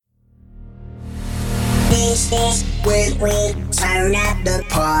Business when we turn up the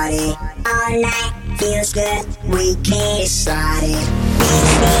party. All night feels good, we can't decide it.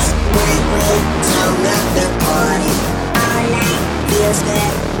 Business when we turn up the party. All night feels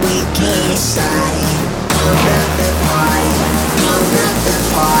good, we can't decide it. Turn up the party, turn up the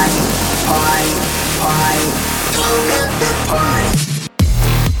party, party, party, turn up the party.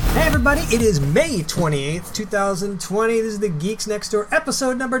 Hey everybody, it is May 28th, 2020. This is the Geeks Next Door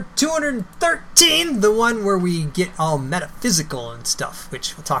episode number 213, the one where we get all metaphysical and stuff,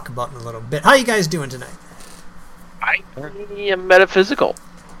 which we'll talk about in a little bit. How you guys doing tonight? I am metaphysical.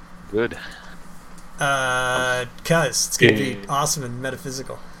 Good. Cuz it's going to be awesome and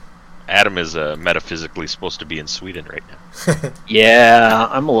metaphysical. Adam is metaphysically supposed to be in Sweden right now. Yeah,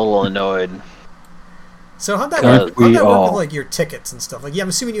 I'm a little annoyed. So how'd that work with like your tickets and stuff? Like, yeah, I'm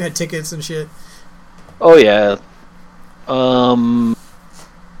assuming you had tickets and shit. Oh yeah.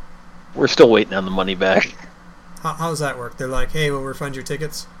 We're still waiting on the money back. How's that work? They're like, hey, we'll refund your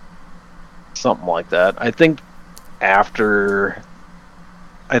tickets? Something like that. I think we'll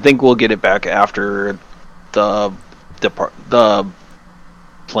get it back after the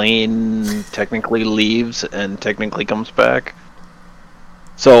plane technically leaves and technically comes back.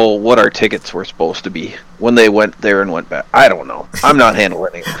 So what our tickets were supposed to be when they went there and went back. I don't know. I'm not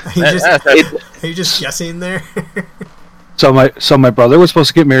handling it. Are you just guessing there? So my brother was supposed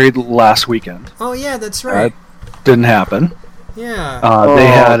to get married last weekend. Oh yeah, that's right. Didn't happen. Yeah. They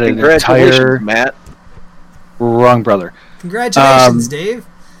had an entire Matt. Wrong brother. Congratulations, Dave.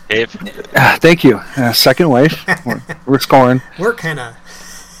 Dave. Thank you. Second wife. We're scoring. We're kinda.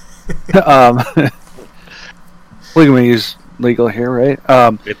 Polygamy is legal here, right?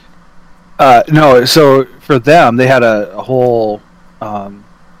 No, so for them, they had a whole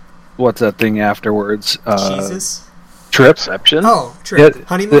what's that thing afterwards? Jesus. Trip. Reception? Oh, trip. Yeah,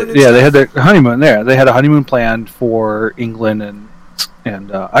 honeymoon. They had their honeymoon there. They had a honeymoon planned for England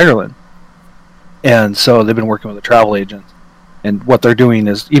and Ireland, and so they've been working with a travel agent. And what they're doing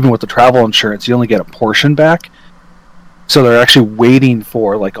is, even with the travel insurance, you only get a portion back. So they're actually waiting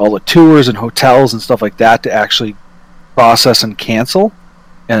for like all the tours and hotels and stuff like that to actually process and cancel,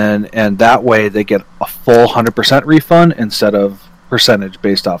 and that way they get a full 100% refund instead of percentage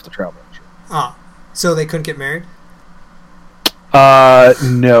based off the travel insurance. Oh, so they couldn't get married?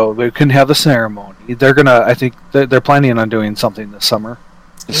 No, they couldn't have the ceremony. I think they're planning on doing something this summer,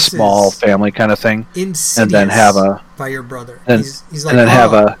 a small family kind of thing, Insidious and then have a by your brother. And, he's like, and then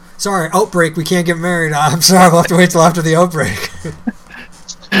have a sorry, outbreak. We can't get married. I'm sorry. We'll have to wait till after the outbreak.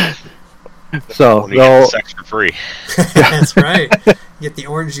 So you get sex for free. That's right. Get the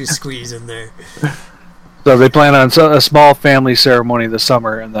orange juice squeeze in there. So they plan on a small family ceremony this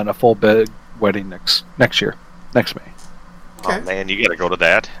summer, and then a full big wedding next year, next May. Okay. Oh man, you gotta go to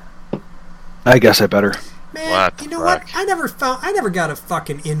that. I guess I better. Man, you know what? I never got a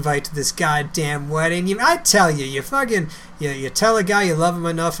fucking invite to this goddamn wedding. I tell you, you tell a guy you love him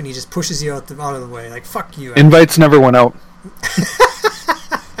enough, and he just pushes you out of the way. Like, fuck you. Invites never went out.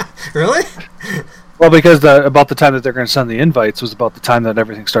 Really? Well, because about the time that they're going to send the invites was about the time that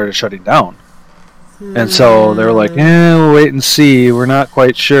everything started shutting down. And so they were like, we'll wait and see. We're not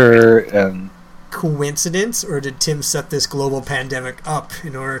quite sure. And coincidence, or did Tim set this global pandemic up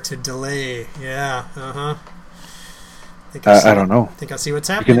in order to delay? Yeah, I don't know. I think I'll see what's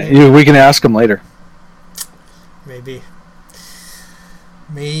happening. We can ask him later. Maybe.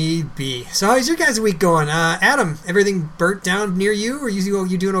 So how's your guys' week going? Adam, everything burnt down near you, or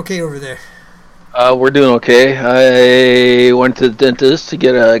you doing okay over there? We're doing okay. I went to the dentist to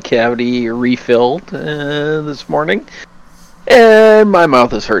get a cavity refilled this morning, and my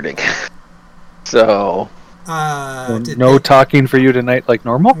mouth is hurting. So, no talking for you tonight like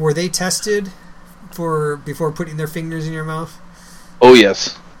normal? Were they tested before putting their fingers in your mouth? Oh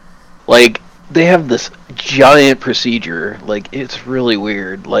yes. Like, they have this giant procedure. Like, it's really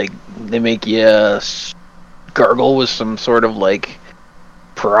weird. Like, they make you gargle with some sort of like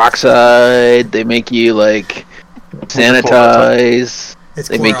peroxide. They make you like sanitize. It's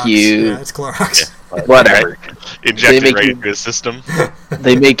they Clorox. Make you. Yeah, it's Clorox. Whatever. Inject it right into his system.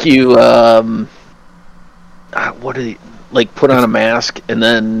 They make you what do they, like, put on a mask and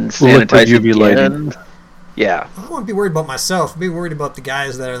then sanitize it again. Lighting. Yeah. I don't want to be worried about myself. I'd be worried about the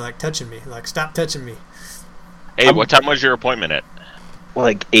guys that are like touching me. Like, stop touching me. Hey, what time was your appointment at?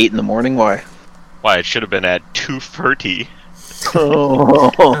 Like 8 in the morning. Why? Why, it should have been at 2:30.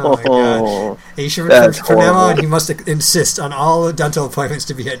 Oh my god! Are you sure from now on you must insist on all dental appointments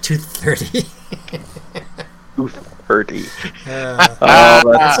to be at 2:30? 2:30.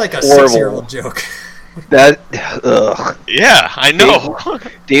 That's like a 6-year-old joke. That. Yeah, I know.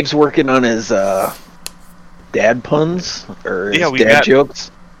 Dave's working on his dad puns or Yeah, his we dad got-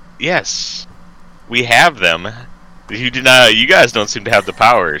 jokes? Yes, we have them. You guys don't seem to have the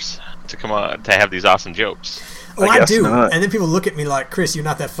powers to come on to have these awesome jokes. Oh, I I guess do. not. And then people look at me like, Chris, you're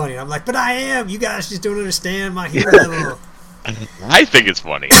not that funny. I'm like, but I am. You guys just don't understand my humor level. I think it's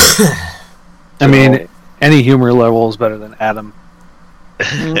funny. I mean, any humor level is better than Adam.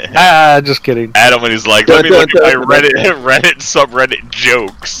 Just kidding. Adam, when he's like, let me look at my Reddit subreddit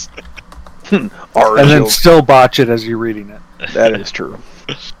jokes. Our And then jokes. still botch it as you're reading it. That is true.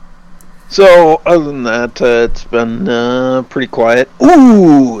 So, other than that, it's been pretty quiet.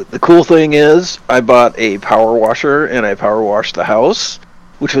 Ooh, the cool thing is, I bought a power washer and I power washed the house,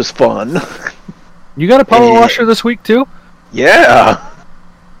 which was fun. You got a power Yeah. washer this week too? Yeah.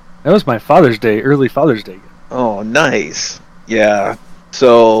 That was my Father's Day, early Father's Day. Oh, nice. Yeah.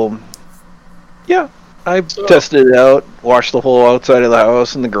 So, yeah, I tested it out, washed the whole outside of the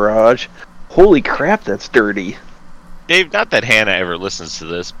house and the garage. Holy crap, that's dirty. Dave, not that Hannah ever listens to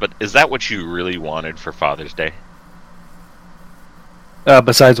this, but is that what you really wanted for Father's Day?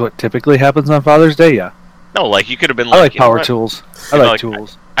 Besides what typically happens on Father's Day, yeah. No, like you could have been I like, like you know power what? tools. You I know, like like,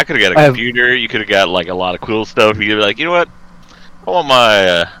 tools. I could have got a I have- computer. You could have got like a lot of cool stuff. You could be like, you know what? I want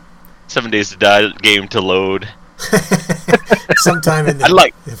my 7 Days to Die game to load. Sometime in the, I'd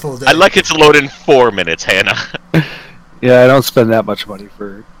like- the full day. I'd like it to load in 4 minutes, Hannah. Yeah, I don't spend that much money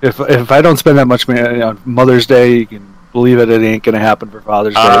for. If I don't spend that much money on Mother's Day, you can believe it ain't gonna happen for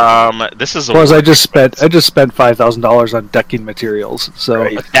Father's Day. This is a Plus, I just spent $5,000 on decking materials. So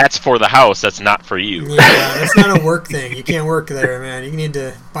Right. But that's for the house. That's not for you. Yeah, that's not a work thing. You can't work there, man. You need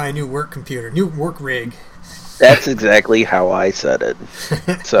to buy a new work computer, new work rig. That's exactly how I said it.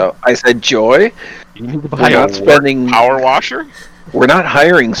 So, I said, Joy, You need to we're not spending... power washer. We're not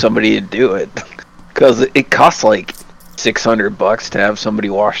hiring somebody to do it. Because it costs like $600 to have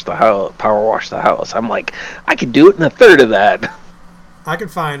somebody wash the house, power wash the house. I'm like, I could do it in a third of that. I could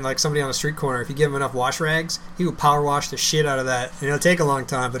find like somebody on a street corner. If you give him enough wash rags, he will power wash the shit out of that. And it'll take a long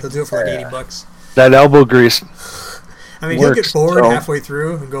time, but he'll do it for like $80. that elbow grease. I mean, he'll get Works, bored so- halfway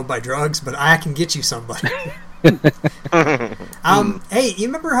through and go buy drugs, but I can get you somebody. Hey, you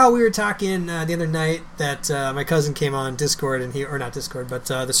remember how we were talking the other night that my cousin came on Discord and or not Discord, but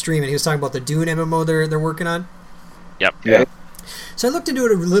the stream, and he was talking about the Dune MMO they're working on. Yep. Yeah. So I looked into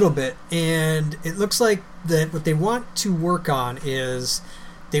it a little bit, and it looks like that what they want to work on is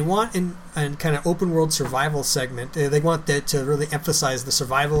they want an kind of open world survival segment. They want that to really emphasize the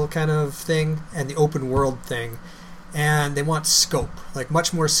survival kind of thing and the open world thing, and they want scope, like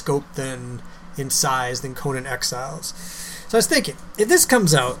much more scope than in size than Conan Exiles. So I was thinking, if this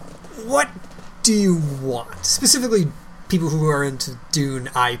comes out, what do you want? Specifically, people who are into Dune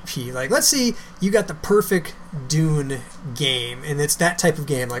IP. Like, let's see, you got the perfect Dune game, and it's that type of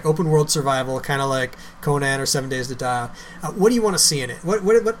game, like open world survival, kind of like Conan or 7 Days to Die. What do you want to see in it? What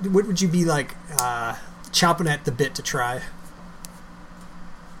would you be like chomping at the bit to try?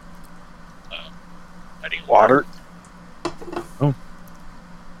 Water.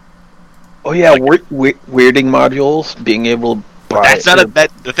 Oh yeah, weirding modules, being able to buy... That's not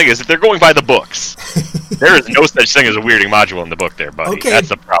the thing is, if they're going by the books, there is no such thing as a weirding module in the book there, buddy. Okay. That's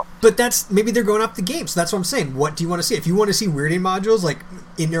the problem. But that's maybe they're going off the game, so that's what I'm saying. What do you want to see? If you want to see weirding modules like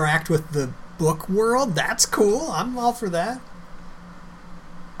interact with the book world, that's cool. I'm all for that.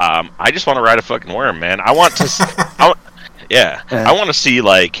 I just want to ride a fucking worm, man. I want to I want to see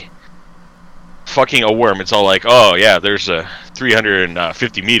like fucking a worm. It's all like, oh yeah, there's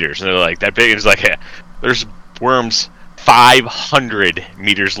 350 meters, and they're like that big, and it's like, yeah, there's worms 500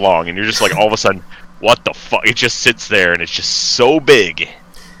 meters long, and you're just like, all of a sudden, what the fuck? It just sits there, and it's just so big.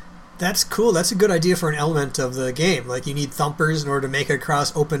 That's cool. That's a good idea for an element of the game. Like, you need thumpers in order to make it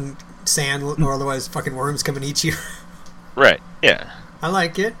across open sand, or otherwise fucking worms come and eat you. Right? Yeah. I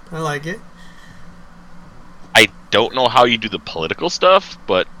like it. I like it. I don't know how you do the political stuff,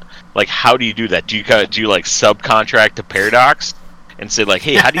 but like, how do you do that? Do you like subcontract to Paradox and say like,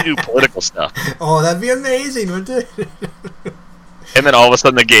 hey, how do you do political stuff? Oh, that'd be amazing, wouldn't it? And then all of a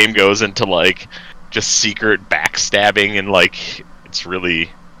sudden the game goes into like just secret backstabbing, and like it's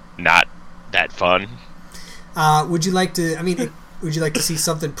really not that fun. Would you like to? I mean, would you like to see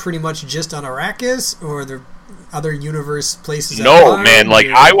something pretty much just on Arrakis, or are there other universe places? No, man. Like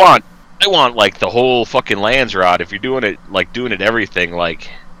I want like the whole fucking Landsrod. If you're doing it everything, like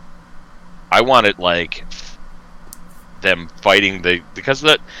I want it like them fighting because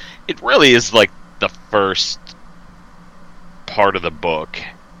it really is like the first part of the book.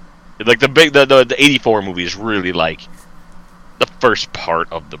 Like the 84 movie is really like the first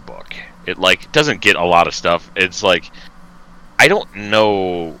part of the book. It like doesn't get a lot of stuff. It's like I don't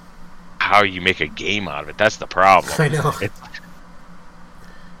know how you make a game out of it. That's the problem. I know.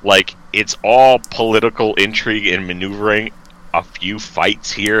 It's all political intrigue and maneuvering, a few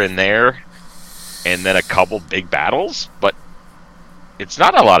fights here and there, and then a couple big battles, but it's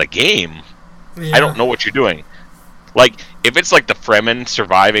not a lot of game. Yeah. I don't know what you're doing. Like, if it's like the Fremen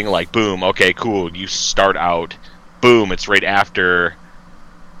surviving, like, boom, okay, cool, you start out, boom, it's right after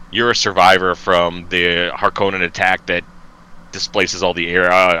you're a survivor from the Harkonnen attack that displaces all the air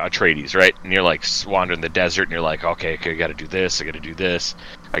Atreides, right? And you're like wandering the desert, and you're like, okay, I gotta do this, I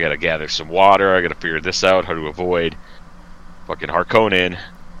gotta gather some water, I gotta figure this out, how to avoid fucking Harkonnen,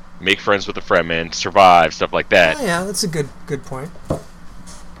 make friends with the Fremen, survive, stuff like that. Oh, yeah, that's a good point.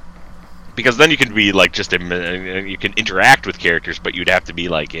 Because then you can be like you can interact with characters, but you'd have to be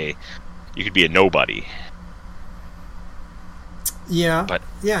like you could be a nobody. Yeah, but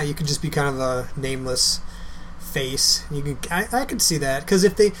yeah, you could just be kind of a nameless face. I could see that, because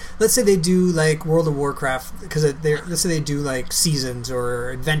if let's say they do like World of Warcraft, because let's say they do like seasons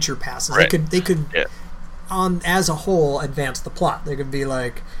or adventure passes, right. they could yeah. on as a whole advance the plot. They could be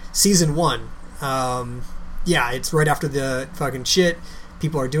like season 1. It's right after the fucking shit.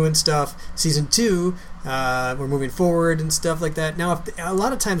 People are doing stuff. Season 2, we're moving forward and stuff like that. Now, a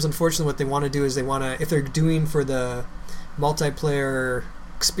lot of times, unfortunately, what they want to do is if they're doing for the multiplayer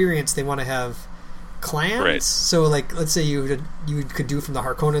experience, they want to have clans. Right. So, like, let's say you could do from the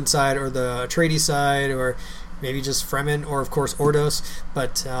Harkonnen side or the Atreides side, or maybe just Fremen, or of course Ordos.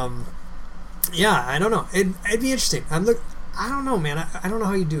 But I don't know. It'd be interesting. I don't know, man. I don't know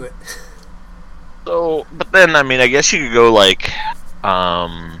how you do it. So, but then I mean, I guess you could go like.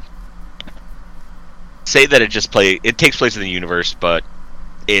 Say that it takes place in the universe, but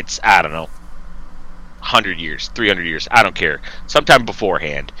it's, I don't know, 100 years, 300 years, I don't care. Sometime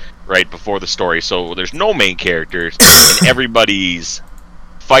beforehand, right before the story. So there's no main characters, and everybody's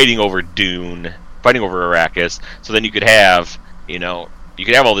fighting over Dune, fighting over Arrakis. So then you could have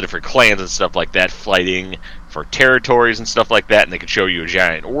all the different clans and stuff like that fighting for territories and stuff like that, and they could show you a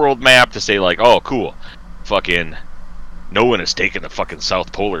giant world map to say like, oh, cool, fucking. No one has taken the fucking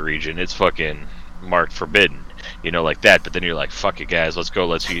South Polar region. It's fucking marked forbidden, like that. But then you're like, fuck it, guys, let's go.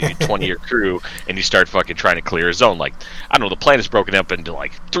 Let's use 20-year crew, and you start fucking trying to clear a zone. Like, I don't know, the planet's broken up into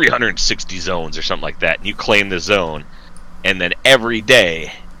like 360 zones or something like that, and you claim the zone, and then every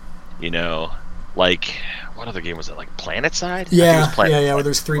day, like, what other game was it? Like PlanetSide? Yeah, where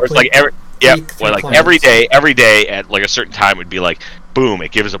there's 3 planets. Every day at like a certain time would be like, boom,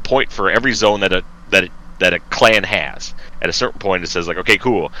 it gives a point for every zone that a clan has. At a certain point, it says like, okay,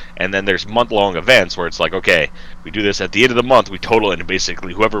 cool. And then there's month-long events where it's like, okay, we do this at the end of the month, we total it, and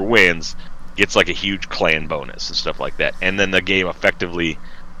basically whoever wins gets like a huge clan bonus and stuff like that. And then the game effectively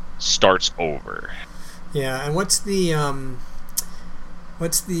starts over. Yeah, and what's the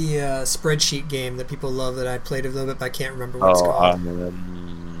spreadsheet game that people love that I played a little bit, but I can't remember what it's called.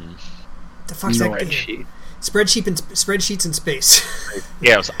 The fuck's that game? Spreadsheets in space.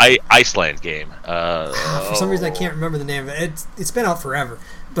 Yeah, it was Iceland game. For some reason, I can't remember the name of it. It's been out forever,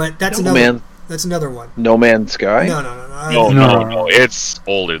 but that's another one. No Man's Sky? No. It's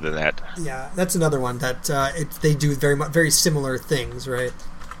older than that. Yeah, that's another one that they do very similar things, right?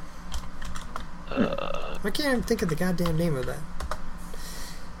 I can't even think of the goddamn name of that.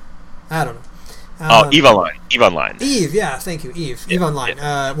 I don't know. EVE Online. EVE, yeah, thank you, EVE. EVE Online,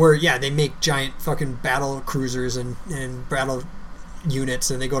 where, they make giant fucking battle cruisers and battle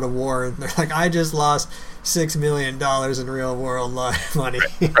units, and they go to war, and they're like, I just lost $6 million in real world money.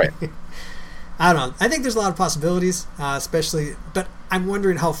 Right. I don't know. I think there's a lot of possibilities, especially, but I'm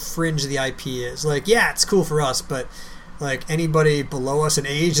wondering how fringe the IP is. Like, yeah, it's cool for us, but, like, anybody below us in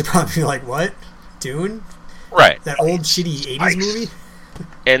age would probably be like, what? Dune? Right. That old shitty 80s movie?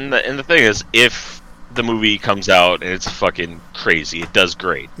 And the thing is, if the movie comes out and it's fucking crazy, it does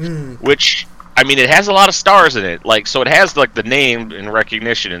great. Which, I mean, it has a lot of stars in it, like, so it has like the name and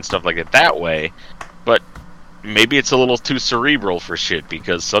recognition and stuff like it that way. But maybe it's a little too cerebral for shit,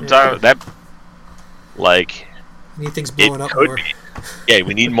 because sometimes that, like, you need things blowing up more. Yeah,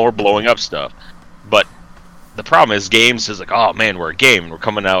 we need more blowing up stuff. But the problem is, games is like, oh man, we're a game, we're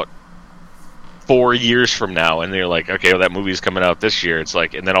coming out 4 years from now, and they're like, okay, well, that movie's coming out this year. It's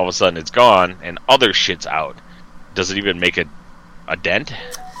like, and then all of a sudden it's gone, and other shit's out. Does it even make a dent?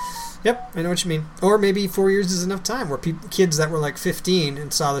 Yep, I know what you mean. Or maybe 4 years is enough time, where kids that were like 15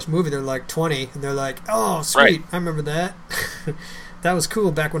 and saw this movie, they're like 20, and they're like, oh, sweet, right. I remember that. That was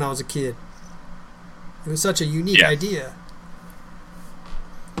cool back when I was a kid. It was such a unique idea.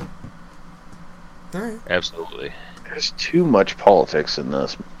 All right. Absolutely. There's too much politics in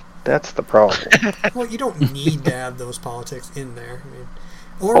this. That's the problem. Well, you don't need to have those politics in there. I mean,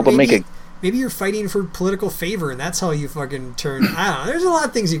 or well, to make maybe you're fighting for political favor, and that's how you fucking turn. I don't know. There's a lot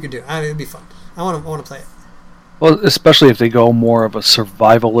of things you could do. It'd be fun. I want to play it. Well, especially if they go more of a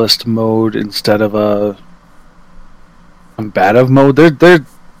survivalist mode instead of a combative mode.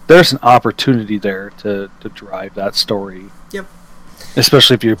 There's an opportunity there to drive that story. Yep.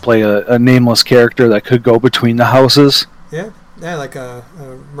 Especially if you play a nameless character that could go between the houses. Yeah, like a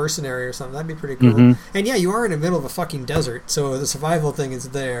mercenary or something. That'd be pretty cool. Mm-hmm. And yeah, you are in the middle of a fucking desert, so the survival thing is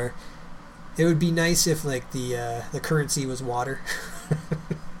there. It would be nice if like the currency was water.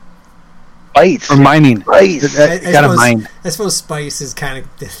 Spice. Or mining. Spice. Gotta mine. I suppose spice is kind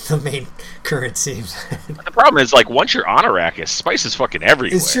of the main currency. But the problem is, like, once you're on Arrakis, spice is fucking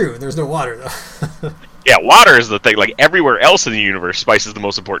everywhere. It's true. There's no water though. Yeah, water is the thing. Like, everywhere else in the universe, spice is the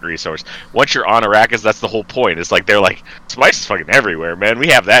most important resource. Once you're on Arrakis, that's the whole point. It's like, they're like, spice is fucking everywhere, man. We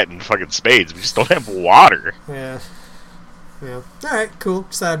have that in fucking spades. We just don't have water. Yeah. All right, cool.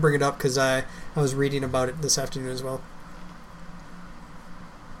 Just thought I'd bring it up because I was reading about it this afternoon as well.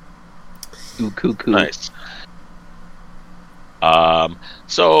 Cool. Nice.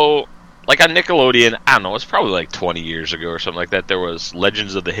 So, like on Nickelodeon, I don't know, it's probably like 20 years ago or something like that, there was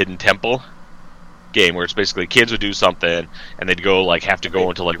Legends of the Hidden Temple game where it's basically kids would do something and they'd go like have to go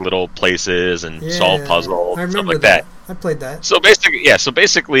into like little places and solve puzzles and stuff like that. I played that. So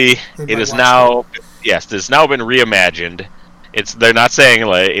basically it is now it's now been reimagined. They're not saying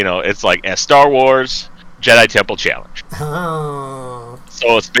like, you know, it's like a Star Wars Jedi Temple Challenge. Oh.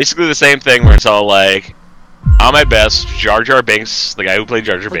 So it's basically the same thing where it's all like, on my best, Jar Jar Binks, the guy who played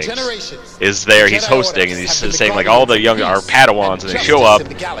Jar Jar Binks, is there. He's hosting, and he's saying like all the young are Padawans, and they show up,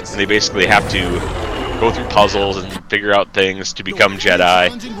 and they basically have to go through puzzles and figure out things to become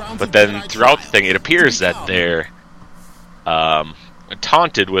Jedi. But then throughout the thing, it appears that they're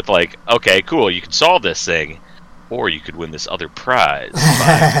taunted with like, okay, cool, you can solve this thing, or you could win this other prize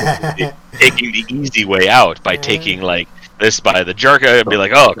by taking the easy way out by taking like this by the Jarka and be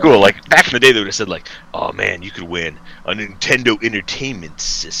like, oh, cool. Like back in the day, they would have said like, oh man, you could win a Nintendo Entertainment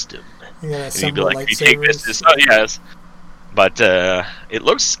System, and you'd be like, if you take this, oh yes. But it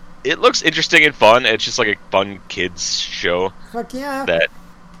looks interesting and fun. It's just like a fun kids show. Fuck yeah! That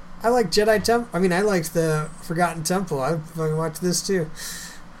I like Jedi Temple. I mean, I liked the Forgotten Temple. I fucking watched this too.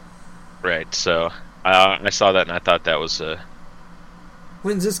 Right. So I saw that and I thought that was.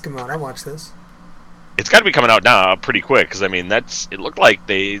 When's this come out? I watched this. It's got to be coming out now pretty quick because I mean it looked like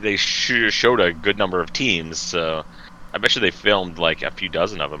they showed a good number of teams, so I bet you they filmed like a few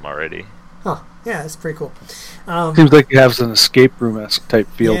dozen of them already. Huh? Yeah, that's pretty cool. Seems like it has an escape room-esque type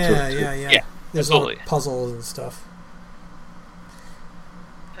feel to it. Yeah. There's a lot of puzzles and stuff.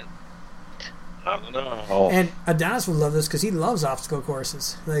 I don't know. And Adonis would love this because he loves obstacle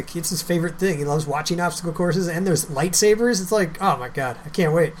courses. Like, it's his favorite thing. He loves watching obstacle courses, and there's lightsabers. It's like, oh my god, I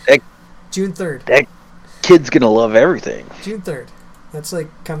can't wait. June 3rd. That kid's gonna love everything. June 3rd. That's like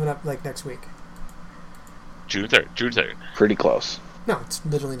coming up like next week. June 3rd. Pretty close. No, it's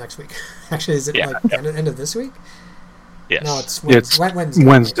literally next week. Actually, is it end of this week? Yes. No, it's Wednesday.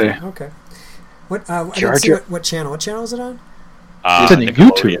 Wednesday. Okay. I didn't see what channel. What channel is it on? It's on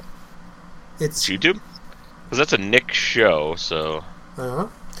YouTube. It's YouTube? Because that's a Nick show, so... Uh-huh.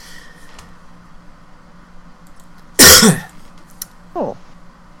 Oh.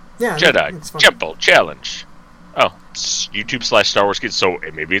 Yeah. Jedi Temple Challenge. Oh, it's YouTube/Star Wars Kids, so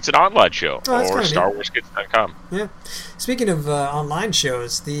maybe it's an online show. Or StarWarsKids.com. Yeah. Speaking of online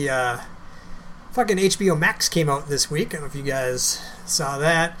shows, the fucking HBO Max came out this week. I don't know if you guys saw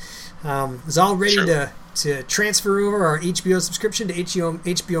that. It's all ready to transfer over our HBO subscription to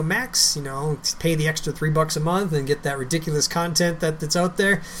HBO Max. You know, pay the extra $3 a month and get that ridiculous content that's out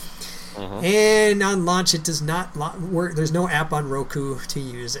there. Uh-huh. And on launch, it does not work. There's no app on Roku to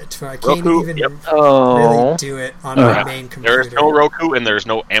use it. I can't even really do it on my main computer. There's no Roku and there's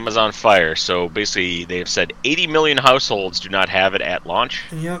no Amazon Fire. So basically, they've said 80 million households do not have it at launch.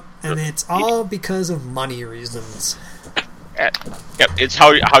 Yep, and it's all because of money reasons. Yep, it's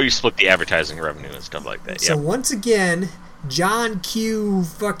how you split the advertising revenue and stuff like that. So once again, John Q.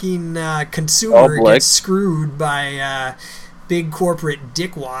 fucking consumer gets screwed by big corporate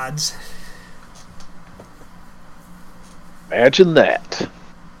dickwads. Imagine that.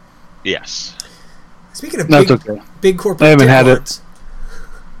 Yes. Speaking of big corporate I haven't dickwads, had it.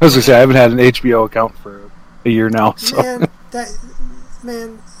 I was gonna say I haven't had an HBO account for a year now. So.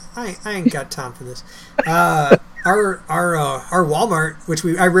 I ain't got time for this. Our Walmart, which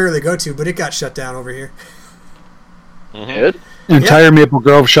I rarely go to, but it got shut down over here. Good. Entire Maple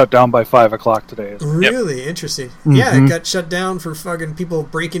Grove shut down by 5 o'clock today. Really interesting. Mm-hmm. Yeah, it got shut down for fucking people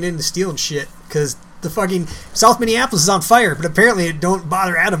breaking in to stealing shit because the fucking South Minneapolis is on fire, but apparently it don't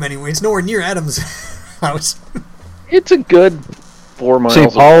bother Adam anyway. It's nowhere near Adam's house. It's a good 4 miles.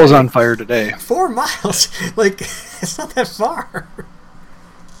 St. Paul is on fire today. 4 miles? Like, it's not that far.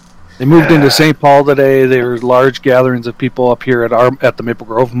 They moved into St. Paul today. There were large gatherings of people up here at the Maple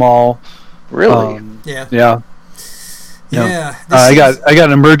Grove Mall. Really? Yeah. Yeah. Yeah. I got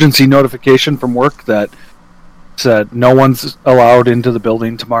an emergency notification from work that said no one's allowed into the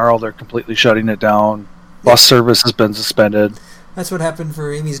building tomorrow. They're completely shutting it down. Bus service has been suspended. That's what happened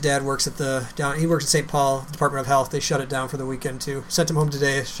for Amy's dad. Works at he works at St. Paul Department of Health. They shut it down for the weekend too. Sent him home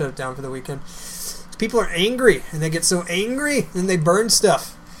today. Shut it down for the weekend. People are angry, and they get so angry, and they burn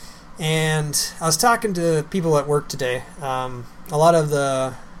stuff. And I was talking to people at work today. A lot of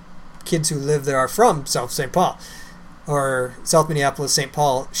the kids who live there are from South St. Paul or South Minneapolis, St.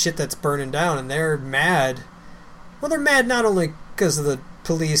 Paul. Shit that's burning down, and they're mad. Well, they're mad not only because of the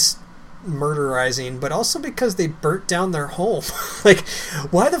police murderizing, but also because they burnt down their home. Like,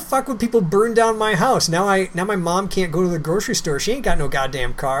 why the fuck would people burn down my house? Now my mom can't go to the grocery store. She ain't got no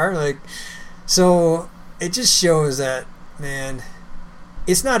goddamn car. Like, so it just shows that, man,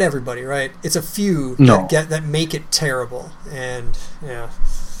 it's not everybody, right? It's a few that make it terrible, and yeah,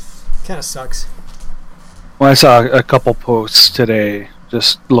 kind of sucks. Well, I saw a couple posts today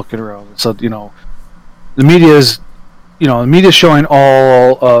just looking around. So, the media's showing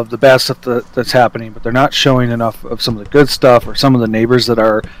all of the bad stuff that's happening, but they're not showing enough of some of the good stuff or some of the neighbors that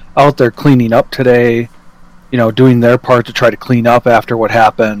are out there cleaning up today, doing their part to try to clean up after what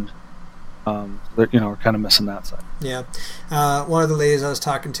happened. We're kind of missing that side. Yeah. One of the ladies I was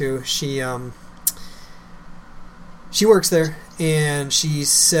talking to, she works there, and she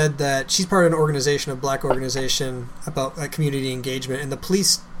said that she's part of a black organization about community engagement, and the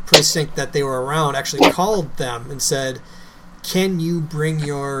police precinct that they were around actually called them and said, can you bring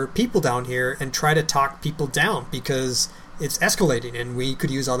your people down here and try to talk people down, because it's escalating and we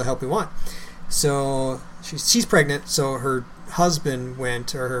could use all the help we want. So she's pregnant, so her husband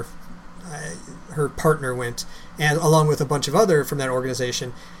went, or her partner went, and along with a bunch of other from that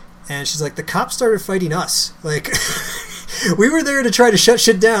organization, and she's like, the cops started fighting us. Like, we were there to try to shut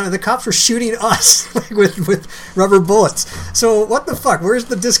shit down, and the cops were shooting us like with rubber bullets. So what the fuck? Where's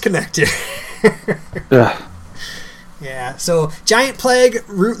the disconnect here? Yeah. So giant plague,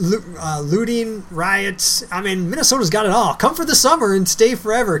 looting, riots. I mean, Minnesota's got it all. Come for the summer and stay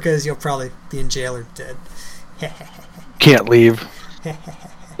forever, because you'll probably be in jail or dead. Can't leave.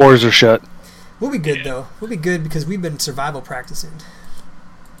 Borders are shut. We'll be good though. We'll be good because we've been survival practicing.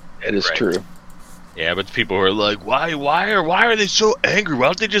 It is true. Yeah, but the people who are like, why are they so angry? Why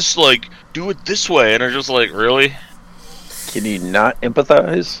don't they just do it this way? And are just like, really? Can you not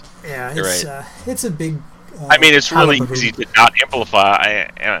empathize? Yeah, it's it's a big. I mean, it's really easy to not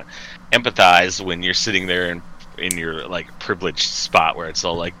empathize when you're sitting there in your privileged spot where it's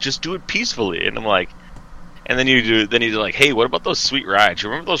all like, just do it peacefully, and I'm like, and then you're like, hey, what about those sweet riots? You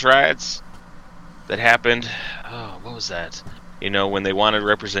remember those riots that happened? Oh, what was that? When they wanted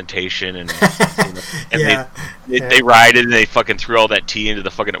representation and they rioted and they fucking threw all that tea into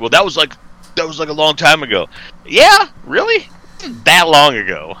the fucking. Well, that was like a long time ago. Yeah, really? That long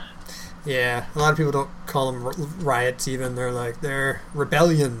ago? Yeah, a lot of people don't call them riots. Even they're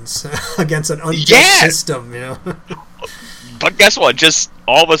rebellions against an unjust system. But guess what? Just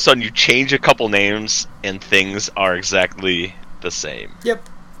all of a sudden, you change a couple names and things are exactly the same. Yep.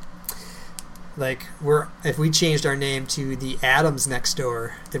 If we changed our name to the Adams next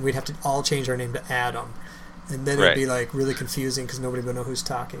door, then we'd have to all change our name to Adam, and then it'd be really confusing because nobody would know who's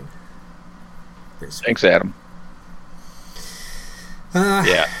talking. Thanks, Adam.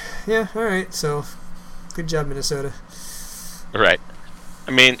 Yeah. All right. So, good job, Minnesota. Right.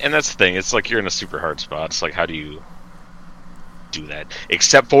 I mean, and that's the thing. It's like you're in a super hard spot. It's like, how do you do that?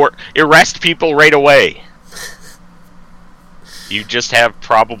 Except for arrest people right away. You just have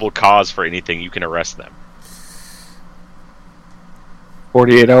probable cause for anything, you can arrest them.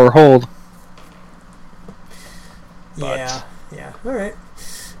 48-hour hold. Yeah. All right.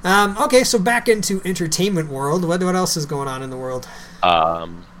 Okay, so back into entertainment world. What else is going on in the world?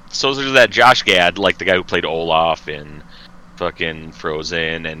 So there's that Josh Gad, the guy who played Olaf in fucking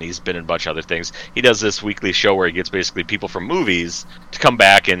Frozen, and he's been in a bunch of other things. He does this weekly show where he gets basically people from movies to come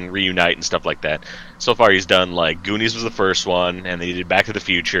back and reunite and stuff like that. So far he's done Goonies was the first one, and then he did Back to the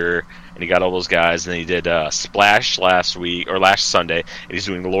Future, and he got all those guys, and then he did Splash last Sunday, and he's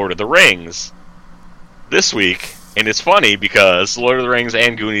doing The Lord of the Rings this week. And it's funny because Lord of the Rings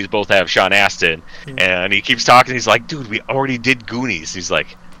and Goonies both have Sean Astin, and he keeps talking. He's like, dude, we already did Goonies. He's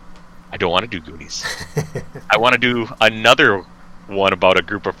like, I don't want to do Goonies. I want to do another one about a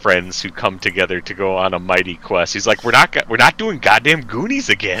group of friends who come together to go on a mighty quest. He's like, we're not doing goddamn Goonies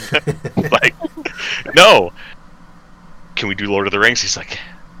again. Like, no. Can we do Lord of the Rings? He's like,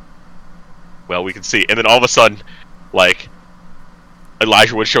 well, we can see. And then all of a sudden, like,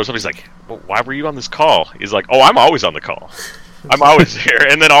 Elijah Wood shows up. He's like, well, why were you on this call? He's like, oh, I'm always on the call. I'm always here.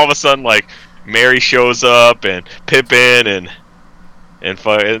 And then all of a sudden, like, Mary shows up and Pippin and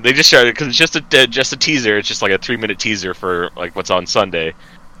they just showed it because it's just a teaser. It's just like a 3-minute teaser for like what's on Sunday.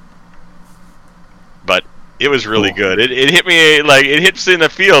 But it was really good. It hit me like it hits in the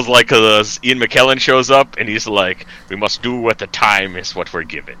feels like because Ian McKellen shows up and he's like, "We must do what the time is what we're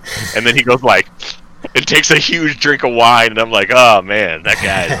given," and then he goes like, and takes a huge drink of wine, and I'm like, "Oh man, that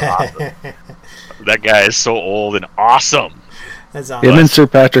guy is awesome. That guy is so old and awesome." That's awesome. Him and Sir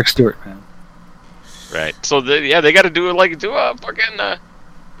Patrick Stewart, man. Right. So they got to do a fucking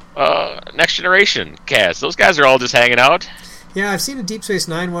Next Generation cast. Those guys are all just hanging out. Yeah, I've seen a Deep Space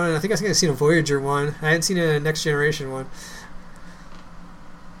Nine one, and I think I've seen a Voyager one. I hadn't seen a Next Generation one.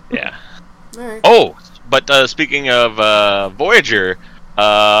 Yeah. All right. Oh, but speaking of Voyager,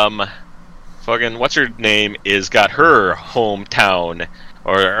 fucking what's her name is got her hometown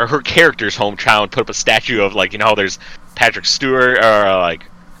or her character's hometown put up a statue of, like, you know how there's Patrick Stewart or like.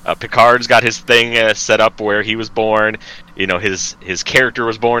 Picard's got his thing set up where he was born. You know, his character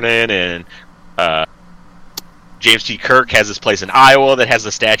was born in, and James T. Kirk has this place in Iowa that has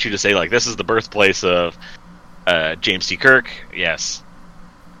a statue to say, like, this is the birthplace of James T. Kirk. Yes,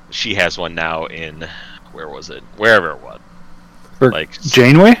 she has one now in wherever it was. Like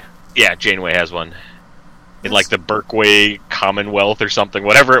Janeway? Yeah, Janeway has one in like the Berkway Commonwealth or something,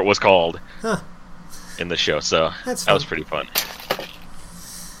 whatever it was called in the show. So that was pretty fun.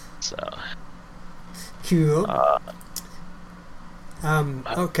 So cool.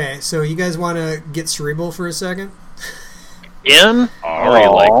 Okay, so you guys want to get cerebral for a second?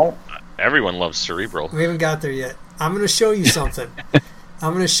 Like everyone loves Cerebral. We haven't got there yet. I'm going to show you something.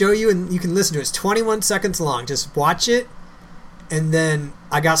 I'm going to show you, and you can listen to it. It's 21 seconds long. Just watch it, and then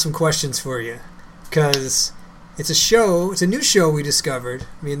I got some questions for you. Because it's a new show we discovered,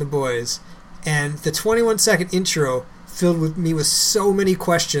 me and the boys, and the 21-second intro filled me with so many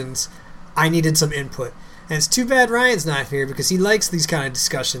questions. I needed some input. And it's too bad Ryan's not here because he likes these kind of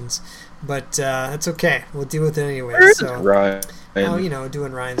discussions. But that's okay. We'll deal with it anyway. Where is Ryan? Oh, you know,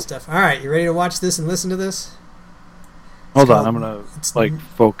 doing Ryan stuff. All right, you ready to watch this and listen to this? Hold on, I'm gonna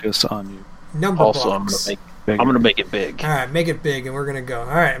focus on you. Number also, blocks. I'm gonna make it big. All right, make it big, and we're gonna go. All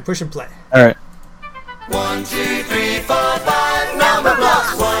right, and push and play. All right. 1, 2, 3, 4, 5. Number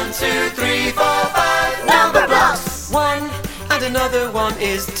blocks. 1, 2, 3, 4, 5. Number blocks. 1 and another one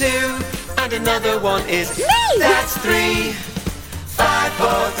is 2 and another one is me. That's 3. 5,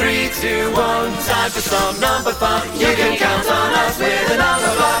 4, 3, 2, 1. Time for some number fun. You can count on us with the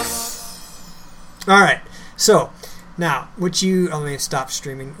number blocks. All right, so now let me stop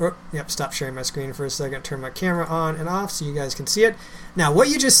streaming. Stop sharing my screen for a second. Turn my camera on and off so you guys can see it. Now, what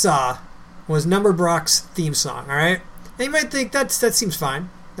you just saw was Number Brock's theme song. All right, and you might think that seems fine.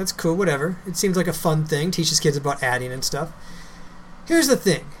 That's cool, whatever. It seems like a fun thing. Teaches kids about adding and stuff. Here's the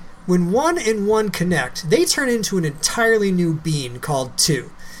thing. When 1 and 1 connect, they turn into an entirely new being called 2.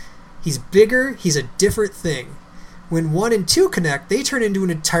 He's bigger. He's a different thing. When 1 and 2 connect, they turn into an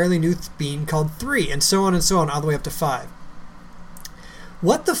entirely new being called 3, and so on, all the way up to 5.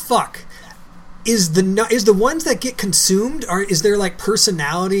 What the fuck? Is the ones that get consumed, or is their like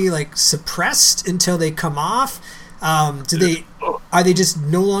personality like suppressed until they come off? Are they just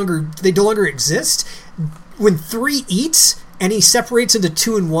no longer exist? When 3 eats and he separates into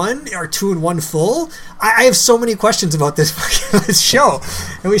 2 and 1, or 2 and 1 full? I have so many questions about this show,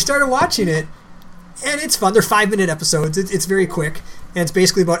 and we started watching it, and it's fun. They're 5-minute episodes. It's very quick, and it's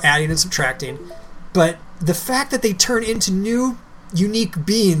basically about adding and subtracting. But the fact that they turn into new, unique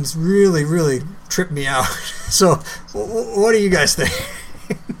beings really, really tripped me out. So, what do you guys think?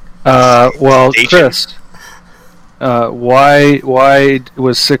 Well, Chris, why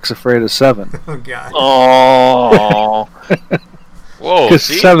was 6 afraid of 7? Oh God! Oh, Whoa! Because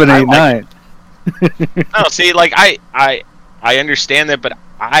 7, 8, 9. No, see, like I understand that, but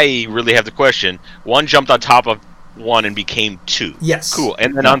I really have the question. 1 jumped on top of 1 and became 2. Yes. Cool.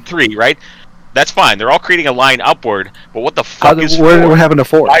 And then on 3, right? That's fine. They're all creating a line upward, but what the fuck is 4? What happened to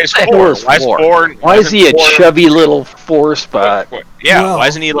 4? Why is 4? Why is he a chubby little 4 spot? Yeah, Well, why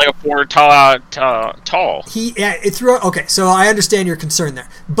isn't he like a 4 tall? Okay, so I understand your concern there,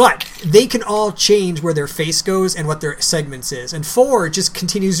 but they can all change where their face goes and what their segments is, and 4 just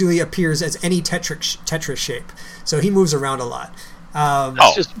continually appears as any Tetris shape, so he moves around a lot.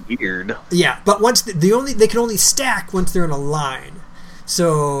 It's just weird. Yeah, but once they can only stack once they're in a line.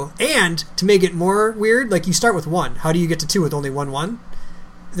 So, and to make it more weird, like you start with 1. How do you get to 2 with only 1?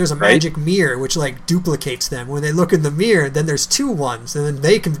 There's a magic mirror which like duplicates them. When they look in the mirror, then there's 2 1s, and then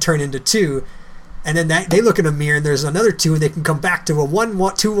they can turn into 2. And then they look in a mirror, and there's another 2, and they can come back to a 1, 2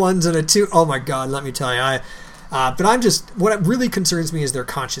 1s, and a 2. Oh my God, let me tell you, but I'm just, what really concerns me is their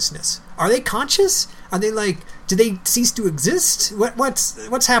consciousness. Are they conscious? Are they like, do they cease to exist?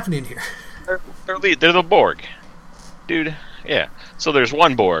 What's happening here? They're the Borg, dude. Yeah. So there's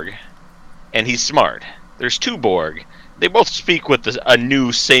 1 Borg, and he's smart. There's 2 Borg. They both speak with a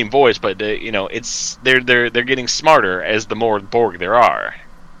new same voice, but it's they're getting smarter as the more Borg there are.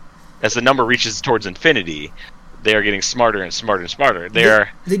 As the number reaches towards infinity, they are getting smarter and smarter and smarter.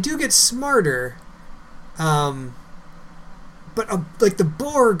 They do get smarter, but like the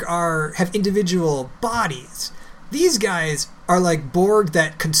Borg have individual bodies. These guys are like Borg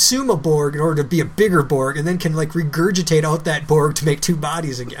that consume a Borg in order to be a bigger Borg, and then can like regurgitate out that Borg to make 2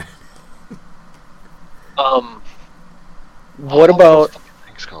 bodies again. What about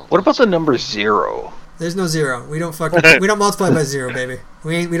the number 0? There's no 0. We don't multiply by 0, baby.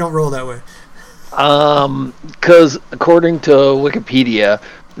 We don't roll that way. Because according to Wikipedia,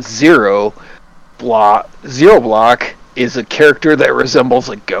 Zero Block is a character that resembles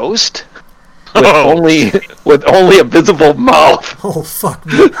a ghost with only a visible mouth. Oh fuck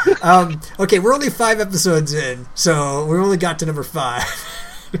me. Okay, we're only 5 episodes in, so we only got to number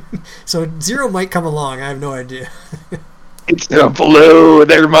 5. So 0 might come along. I have no idea. It's gonna blow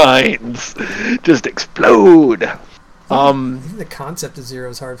their minds. Just explode. Even the concept of 0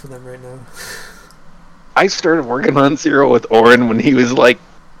 is hard for them right now. I started working on 0 with Oren when he was like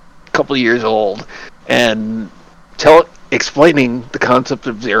a couple years old, and explaining the concept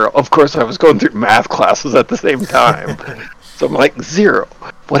of 0. Of course, I was going through math classes at the same time, so I'm like, 0.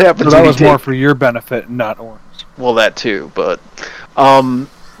 What happens? So that was more for your benefit, not Oren's. Well, that too, but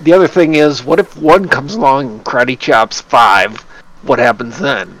the other thing is, what if 1 comes along and karate chops 5? What happens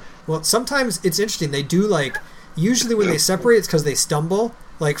then? Well, sometimes it's interesting. They do like, usually when they separate, it's because they stumble.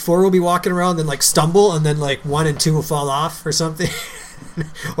 Like 4 will be walking around, then like stumble, and then like 1 and 2 will fall off or something,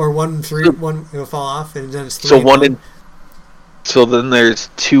 or 1 and 3, 1 will fall off, and then it's 3. So then there's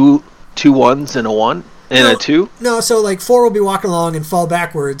two 1s and a 1 and a 2. No, so like 4 will be walking along and fall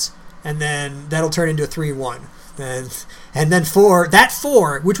backwards, and then that'll turn into a 3-1. And then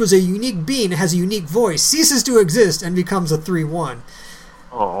 4, which was a unique being, has a unique voice, ceases to exist and becomes a 3-1.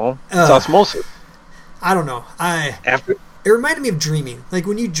 Oh, it's osmosis. I don't know. It reminded me of dreaming. Like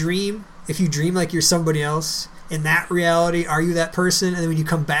when you dream, if you dream like you're somebody else, in that reality, are you that person? And then when you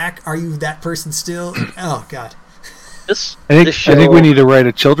come back, are you that person still? Oh, God. I think we need to write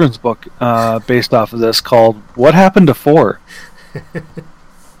a children's book based off of this called What Happened to 4?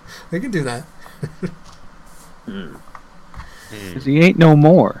 We can do that. He ain't no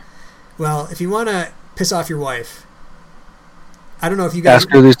more. Well, if you want to piss off your wife, I don't know if you guys... Ask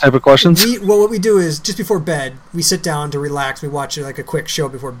her these type of questions? What we do is, just before bed, we sit down to relax. We watch like a quick show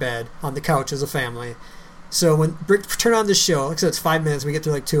before bed on the couch as a family. So when turn on this show, like I said, it's 5 minutes, we get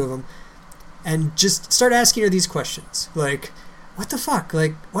through like 2 of them, and just start asking her these questions. Like, what the fuck?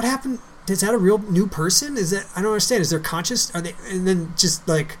 Like, what happened? Is that a real new person? Is that... I don't understand. Is there conscious? Are they... And then just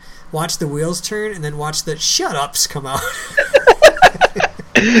like... watch the wheels turn, and then watch the shut-ups come out.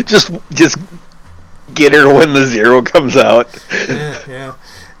 just get her when the 0 comes out. Yeah.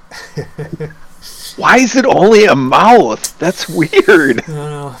 Why is it only a mouth? That's weird. I don't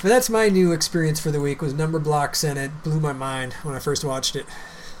know. But that's my new experience for the week, was number blocks, and it blew my mind when I first watched it.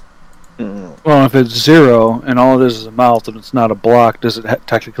 Well, if it's 0, and all it is a mouth, and it's not a block, does it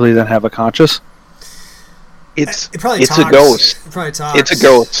technically then have a conscious? It's a ghost. It probably talks. It's a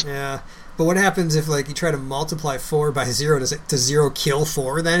ghost. Yeah. But what happens if like you try to multiply 4 by 0? Does 0 kill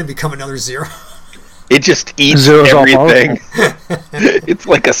 4 then and become another 0? It just eats everything. It's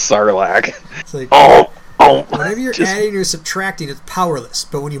like a sarlacc. It's like, oh. Whenever you're adding or subtracting, it's powerless.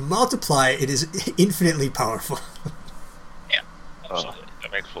 But when you multiply, it is infinitely powerful. Yeah, absolutely.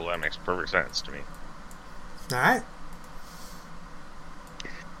 That makes perfect sense to me. All right.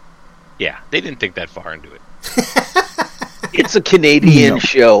 Yeah, they didn't think that far into it. It's a Canadian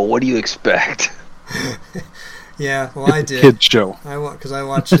show. What do you expect? Yeah, well, I did. Kids show. Because I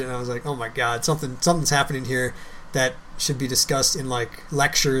watched it and I was like, oh my God, something's happening here that should be discussed in like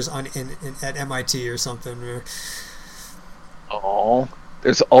lectures at MIT or something. Oh,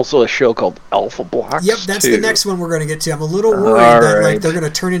 there's also a show called Alpha Blocks. Yep, that's the next one we're going to get to. I'm a little worried that like they're going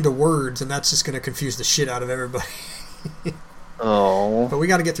to turn into words, and that's just going to confuse the shit out of everybody. Oh. But we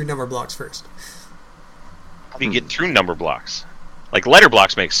got to get through number blocks first. How do you get through number blocks? like letter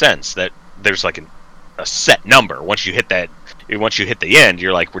blocks make sense that there's like a set number. Once you hit the end,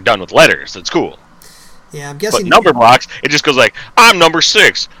 you're like, we're done with letters. That's cool. Yeah, I'm guessing. But number blocks, it just goes like, I'm number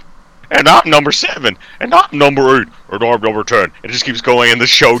 6, and I'm number 7, and I'm number 8, and I'm number 10. It just keeps going, and the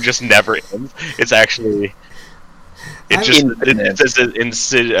show just never ends. It's actually, it's an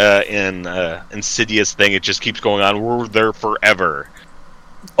insidious thing. It just keeps going on. We're there forever.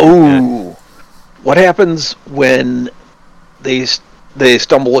 Oh, what happens when they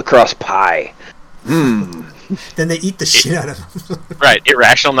stumble across pi? Then they eat the shit out of them. Right,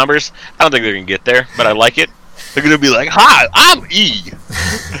 irrational numbers. I don't think they're gonna get there, but I like it. They're gonna be like, "Hi, I'm E.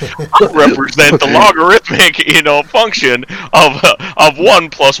 I represent the logarithmic, function of 1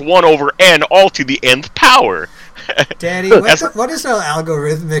 + 1 over n all to the nth power." Daddy, what is an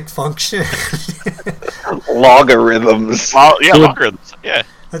algorithmic function? Logarithms. Logarithms. Yeah.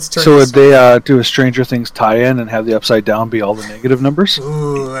 Let's turn. So would they do a Stranger Things tie-in and have the upside down be all the negative numbers?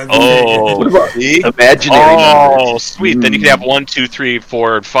 Ooh, What about imaginary numbers? Sweet. Then you could have 1, 2, 3,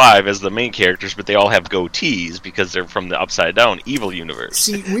 4, and 5 as the main characters, but they all have goatees because they're from the upside down evil universe.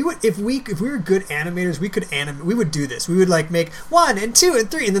 See, we would if we were good animators, we could animate. We would do this. We would like make 1 and 2 and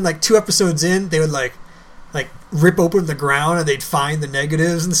 3, and then like 2 episodes in, they would like rip open the ground and they'd find the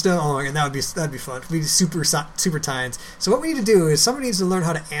negatives and stuff. Oh, and that'd be fun. We'd be super tie-ins. So what we need to do is somebody needs to learn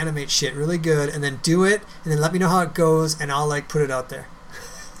how to animate shit really good, and then do it, and then let me know how it goes, and I'll like put it out there.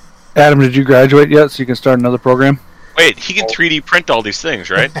 Adam, did you graduate yet? So you can start another program. Wait, he can 3D print all these things,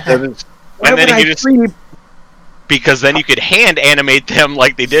 right? Why And then would he I just 3D because then you could hand animate them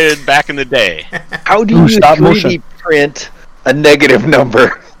like they did back in the day. How do you stop 3D motion. print a negative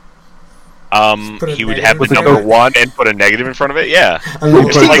number? Put a He would negative have the in number front of it. 1 and put a negative in front of it. Yeah, Ooh,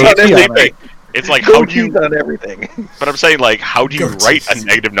 it's put like, a it's goatee the same on it. thing. It's like how do you? Goatees on everything. But I'm saying like how do you write a Goatees.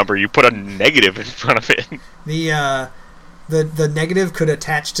 negative number? You put a negative in front of it. The negative could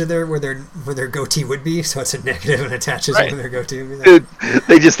attach to where their goatee would be, so it's a negative and attaches Right. where their goatee would be. Dude,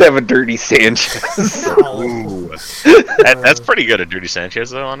 they just have a dirty Sanchez. Ooh, that's pretty good. A Dirty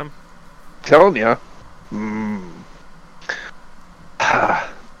Sanchez though on him. Telling ya.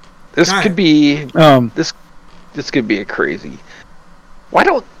 This Alright. could be this could be a crazy. Why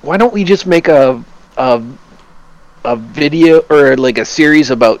don't we just make a video or like a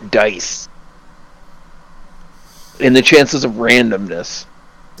series about dice and the chances of randomness?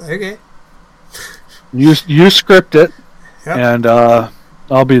 Okay. You script it, Yep. and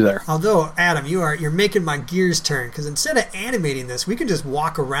I'll be there. Although, Adam, you're making my gears turn, because instead of animating this, we can just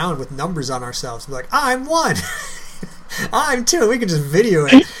walk around with numbers on ourselves. Be like, I'm 1, I'm 2. We can just video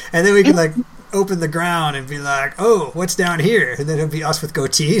it, and then we can like open the ground and be like, oh, what's down here? And then it'll be us with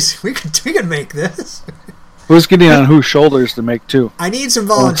goatees. We could make this. Who's getting on whose shoulders to make two? I need some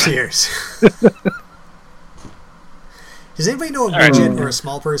volunteers. Does anybody know a right. midget or a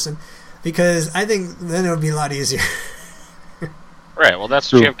small person? Because I think then it would be a lot easier. Right. Well,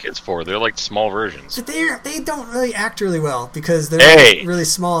 that's what you have kids for. They're like small versions. But they don't really act really well because they're Hey. really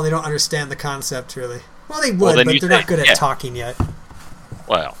small and they don't understand the concept really. Well, they would, Well, then but you they're not think- good at yeah. talking yet.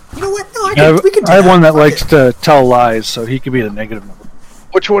 Well, You know what? No, I we can do have that. one that Fuck likes it. to tell lies, so he could be the negative number.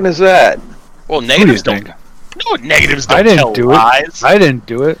 Which one is that? well, Who do you negatives don't. think? No, negatives don't I didn't tell do lies. it. I didn't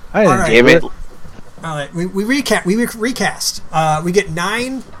do it. I didn't All right. do Damn it. All right, we recast. We get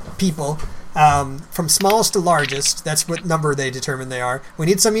 9 people from smallest to largest. That's what number they determine they are. We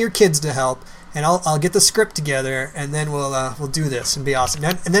need some of your kids to help, and I'll get the script together, and then we'll do this and be awesome.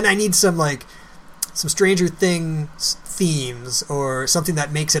 And then I need some Stranger Things themes or something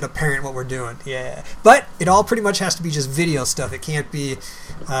that makes it apparent what we're doing. Yeah, but it all pretty much has to be just video stuff. It can't be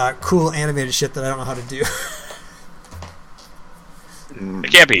cool animated shit that I don't know how to do.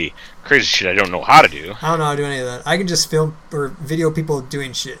 It can't be crazy shit I don't know how to do. I don't know how to do any of that. I can just film or video people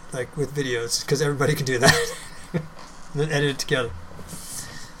doing shit, like with videos, because everybody can do that. And then edit it together.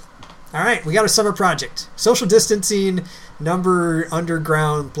 Alright, we got a summer project. Social distancing, number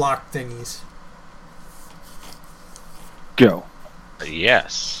underground block thingies. Go.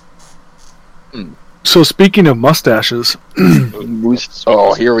 Yes. So speaking of mustaches,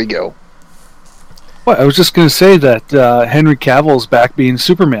 Oh, here we go. what I was just going to say that Henry Cavill's back being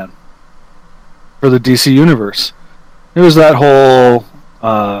Superman for the DC universe. There was that whole,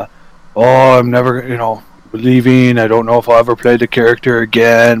 I'm never, leaving. I don't know if I'll ever play the character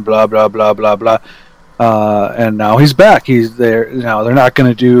again. Blah blah blah blah blah. And now he's back. He's there now. They're not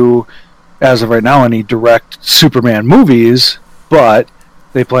going to do, as of right now, any direct Superman movies, but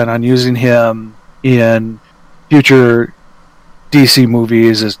they plan on using him in future DC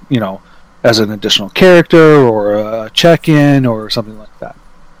movies as as an additional character or a check-in or something like that.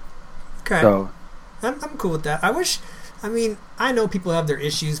 Okay. So I'm cool with that. I wish I mean, I know people have their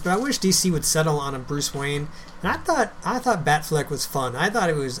issues, but I wish DC would settle on a Bruce Wayne. And I thought Batfleck was fun. I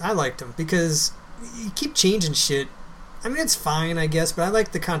liked him because you keep changing shit. I mean, it's fine, I guess, but I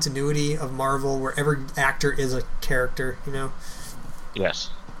like the continuity of Marvel where every actor is a character, you know? Yes.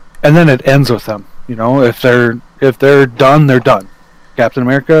 And then it ends with them. You know, if they're done, they're done. Captain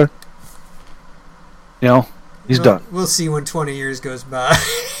America, you know, he's done. We'll see when 20 years goes by.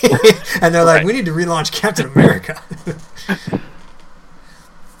 And they're like, we need to relaunch Captain America.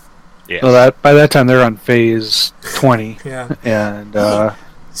 Yeah. So that by that time they're on phase 20. Yeah. And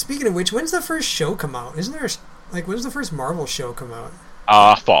Speaking of which, when's the first show come out? Isn't there when's the first Marvel show come out?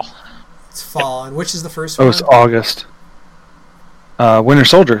 Fall. It's fall, and which is the first oh, one? it's August. Winter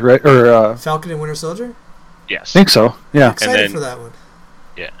Soldier, right? Or Falcon and Winter Soldier? Yes. I think so. Yeah. I'm excited then- for that one.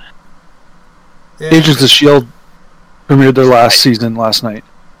 Yeah. Agents of S.H.I.E.L.D. premiered their last season last night.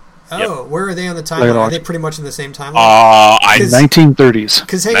 Oh, where are they on the Like timeline? an Are they auction. pretty much in the same timeline? I 1930s.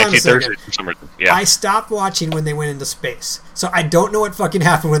 Because hang on a second. 1930s. Yeah. I stopped watching when they went into space. So I don't know what fucking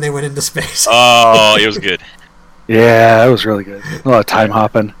happened when they went into space. Oh, it was good. Yeah, it was really good. A lot of time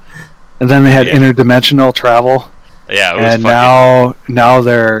hopping. And then they had Yeah. interdimensional travel. Yeah, it was And fucking... now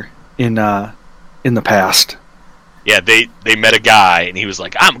they're in the past. Yeah, they met a guy, and he was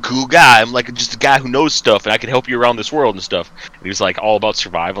like, I'm a cool guy. I'm like just a guy who knows stuff, and I can help you around this world and stuff. And he was like all about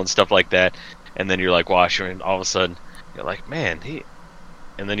survival and stuff like that. And then you're like watching, and all of a sudden, you're like, man, he...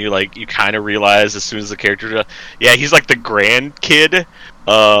 And then you kind of realize as soon as the character... Yeah, he's like the grandkid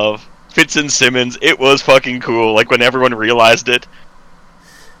of Fitz and Simmons. It was fucking cool, like when everyone realized it.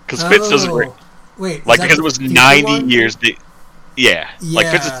 Because Fitz doesn't... Wait, Like, is that because the it was future 90 one? years... Yeah, like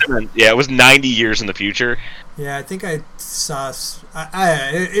Fitz and Simmons. Yeah, it was 90 years in the future. Yeah, I think I saw...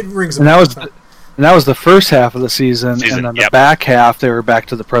 it rings a And bell. that was the first half of the season, and then the yep. back half they were back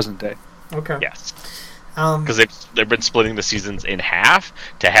to the present day. Okay. Yes. Because They've been splitting the seasons in half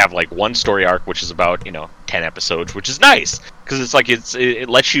to have like one story arc, which is about 10 episodes, which is nice because it's like it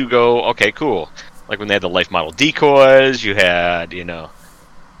lets you go, okay, cool. Like when they had the life model decoys, you had the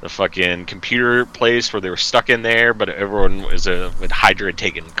fucking computer place where they were stuck in there, but everyone was with Hydra had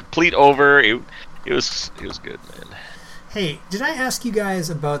taken complete over. It was good, man. Hey, did I ask you guys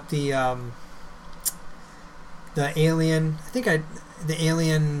about the Alien? The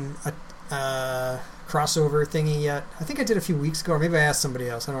Alien crossover thingy yet? I think I did a few weeks ago, or maybe I asked somebody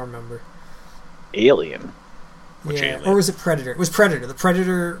else. I don't remember. Alien. Which Alien? Or was it Predator? It was Predator. The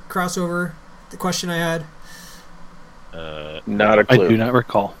Predator crossover. The question I had. Not a I clue. do not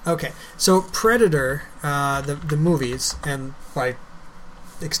recall. Okay, so Predator, the movies, and by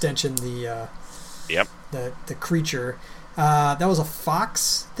extension the Yep. the creature, that was a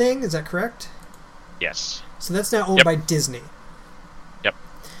Fox thing. Is that correct? Yes. So that's now owned Yep. by Disney. Yep.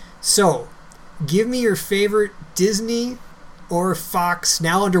 So, give me your favorite Disney or Fox,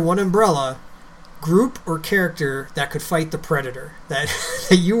 now under one umbrella, group or character that could fight the Predator. That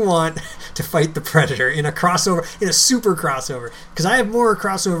you want to fight the Predator in a crossover, in a super crossover. Because I have more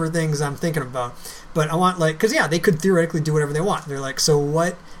crossover things I'm thinking about. But I want, because they could theoretically do whatever they want. They're like, so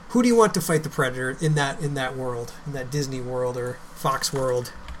what? Who do you want to fight the Predator in that world, in that Disney world or Fox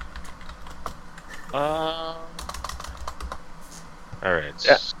world? All right.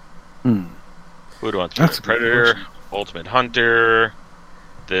 Yeah. Who do I want to That's a fight? good Predator, question. Ultimate Hunter,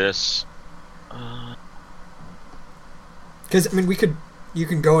 this. Because, I mean, you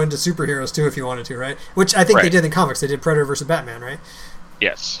can go into superheroes too if you wanted to, right? Which I think they Right. did in comics. They did Predator versus Batman, right?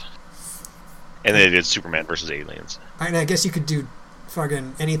 Yes. And they did Superman versus Aliens. And I guess you could do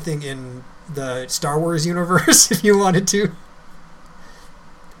fucking anything in the Star Wars universe if you wanted to.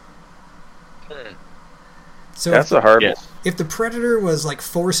 So That's a hard Yes. one. if the Predator was like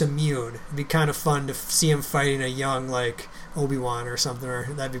Force immune, it'd be kind of fun to see him fighting a young like Obi-Wan or something. Or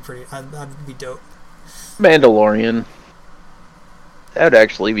that'd be dope. Mandalorian. That'd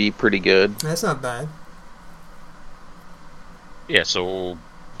actually be pretty good. That's not bad. Yeah, so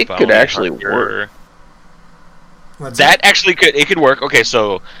It could Bounty actually Hunter. work. What's That actually could work. Okay,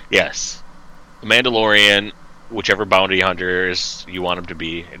 so yes, the Mandalorian, whichever bounty hunters you want him to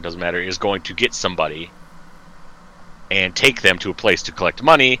be, it doesn't matter, is going to get somebody and take them to a place to collect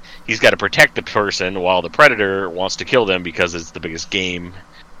money. He's got to protect the person while the Predator wants to kill them because it's the biggest game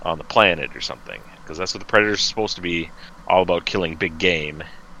on the planet or something. Because that's what the Predator's supposed to be, all about killing big game.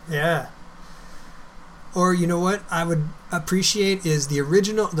 Yeah. Or you know what I would appreciate is the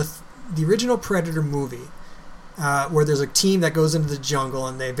original Predator movie, where there's a team that goes into the jungle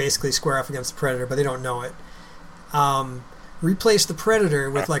and they basically square off against the Predator, but they don't know it. Replace the Predator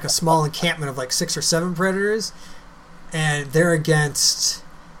with like a small encampment of like 6 or 7 Predators, and they're against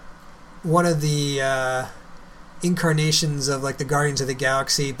one of the incarnations of like the Guardians of the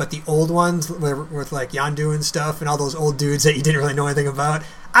Galaxy, but the old ones with like Yondu and stuff, and all those old dudes that you didn't really know anything about.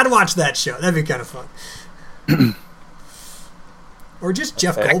 I'd watch that show. That'd be kind of fun. Or just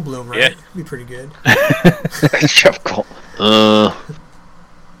Jeff Goldblum, right? Yeah. That'd be pretty good. Jeff Goldblum.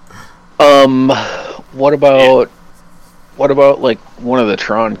 What about like one of the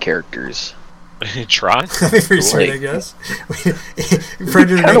Tron characters? Tron? That'd be pretty sweet, I guess.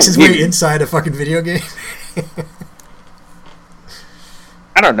 Predator makes his way inside a fucking video game.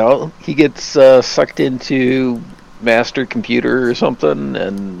 I don't know. He gets sucked into Master Computer or something,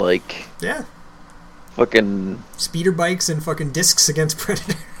 and like Yeah. fucking Speeder bikes and fucking discs against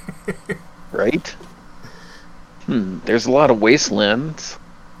Predator. right. There's a lot of wastelands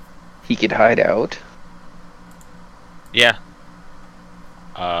he could hide out. Yeah.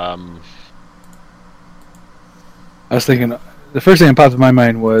 I was thinking, the first thing that popped in my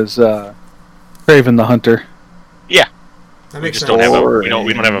mind was Craven the Hunter. Yeah. That We makes just sense. don't have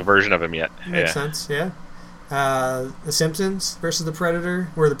we don't have a version of him yet. Makes sense, yeah. The Simpsons versus the Predator,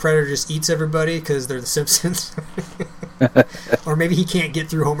 where the Predator just eats everybody because they're the Simpsons. Or maybe he can't get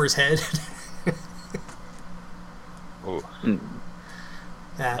through Homer's head. Ooh.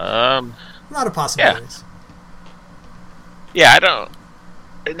 Yeah, a lot of possibilities. Yeah, I don't.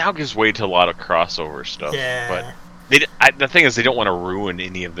 It now gives way to a lot of crossover stuff. Yeah. But the thing is, they don't want to ruin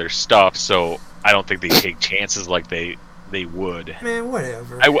any of their stuff, so I don't think they take chances like they would. Man,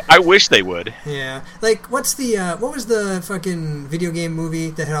 whatever. I wish they would. Yeah. Like, what was the fucking video game movie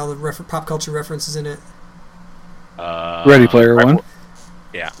that had all the pop culture references in it? Ready Player One.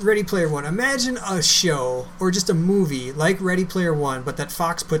 Yeah. Ready Player One. Imagine a show or just a movie like Ready Player One, but that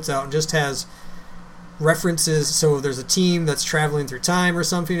Fox puts out and just has references. So there's a team that's traveling through time or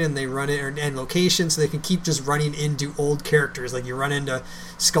something, and they run it and locations, so they can keep just running into old characters. Like you run into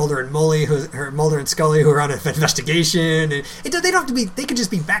Mulder and Scully, who are on an investigation, and they don't have to be. They could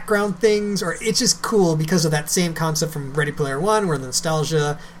just be background things, or it's just cool because of that same concept from Ready Player One, where the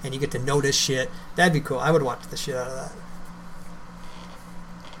nostalgia and you get to notice shit. That'd be cool. I would watch the shit out of that.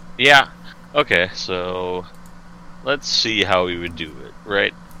 Yeah. Okay, so let's see how we would do it,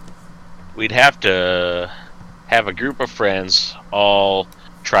 right? We'd have to have a group of friends all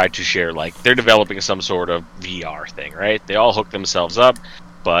try to share, like, they're developing some sort of VR thing, right? They all hook themselves up,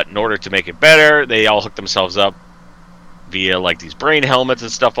 but in order to make it better, they all hook themselves up via, like, these brain helmets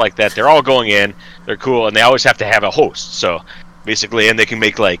and stuff like that. They're all going in, they're cool, and they always have to have a host, so basically, and they can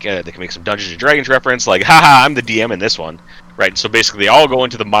make, like, they can make some Dungeons & Dragons reference, like, haha, I'm the DM in this one, right? So basically, they all go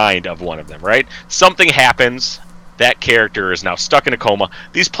into the mind of one of them, right? Something happens, that character is now stuck in a coma.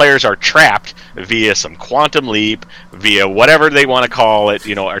 These players are trapped via some quantum leap, via whatever they want to call it,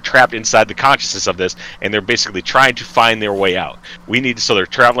 are trapped inside the consciousness of this, and they're basically trying to find their way out. So they're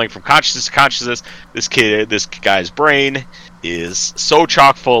traveling from consciousness to consciousness. This guy's brain is so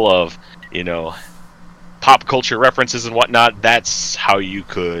chock full of, pop culture references and whatnot. That's how you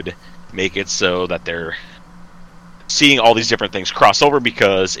could make it so that they're seeing all these different things cross over,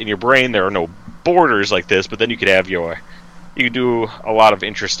 because in your brain there are no borders like this, but then you could have you do a lot of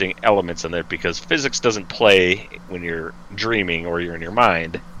interesting elements in there, because physics doesn't play when you're dreaming or you're in your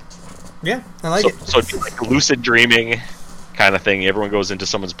mind. Yeah, I like it. So it's like a lucid dreaming kind of thing. Everyone goes into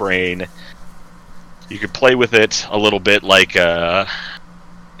someone's brain. You could play with it a little bit, like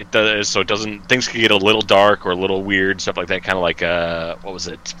it does, so it doesn't. Things can get a little dark or a little weird, stuff like that. Kind of like what was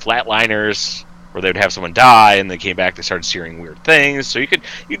it, Flatliners, where they would have someone die and they came back, they started seeing weird things. So you could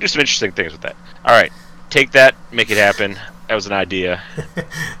do some interesting things with that. All right, take that, make it happen. That was an idea.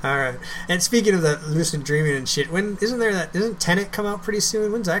 All right. And speaking of that lucid dreaming and shit, doesn't Tenet come out pretty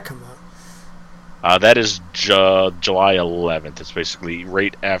soon? When's that come out? That is July 11th. It's basically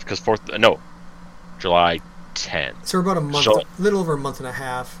right after, July 10th. So we're about a month, a little over a month and a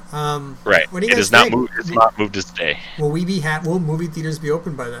half. Right. What do you guys think? It's think? not moved this day. Will movie theaters be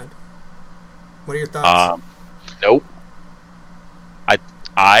open by then? What are your thoughts? Nope.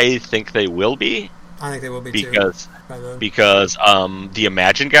 I think they will be. I think they will be because too. Because the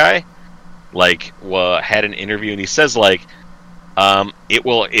Imagine guy, had an interview, and he says it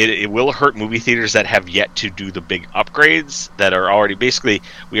will hurt movie theaters that have yet to do the big upgrades, that are already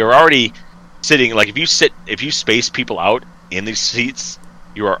we are already sitting, like, if you space people out in these seats,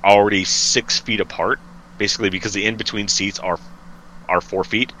 you are already 6 feet apart, basically, because the in between seats are 4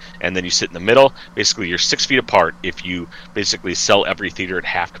 feet, and then you sit in the middle. Basically, you're 6 feet apart if you basically sell every theater at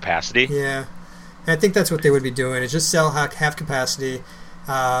half capacity. Yeah, and I think that's what they would be doing, is just sell half capacity.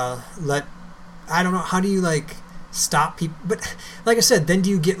 I don't know, how do you stop people? But like I said, then do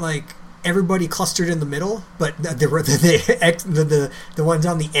you get everybody clustered in the middle, but the ones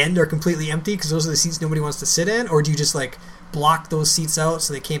on the end are completely empty because those are the seats nobody wants to sit in? Or do you just like block those seats out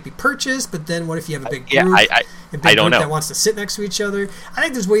so they can't be purchased? But then what if you have a big group, I don't know, that wants to sit next to each other? I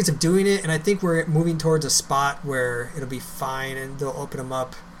think there's ways of doing it, and I think we're moving towards a spot where it'll be fine and they'll open them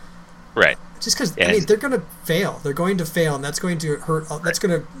up. Right. Just because they're going to fail. They're going to fail, and that's going to hurt. That's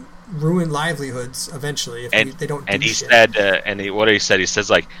going to ruin livelihoods eventually if they don't. And do he shit. said, what he said, he says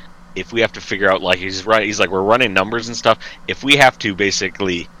like, if we have to figure out, like, he's like, we're running numbers and stuff. If we have to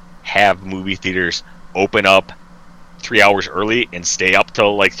basically have movie theaters open up 3 hours early and stay up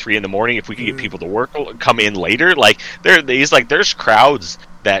till like 3 in the morning, if we can get people to come in later, like he's like, there's crowds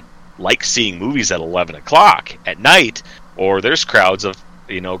that like seeing movies at 11 o'clock at night, or there's crowds of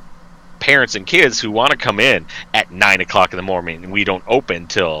parents and kids who want to come in at 9 o'clock in the morning, and we don't open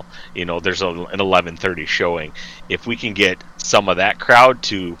till there's an 11:30 showing. If we can get some of that crowd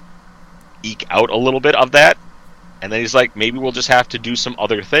to eke out a little bit of that, and then he's like, maybe we'll just have to do some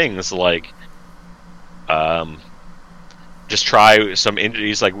other things, like just try some.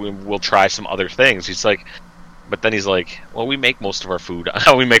 He's like, we'll try some other things. He's like, but then he's like, well, we make most of our food.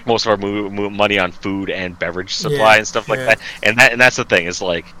 We make most of our money on food and beverage supply and stuff like that. And that's the thing, is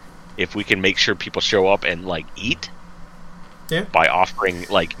like, if we can make sure people show up and like eat by offering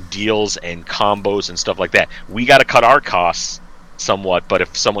like deals and combos and stuff like that, we got to cut our costs somewhat. But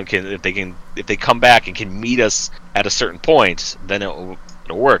if they come back and can meet us at a certain point, then it'll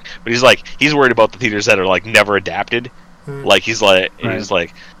work. But he's worried about the theaters that are like never adapted. Like he's like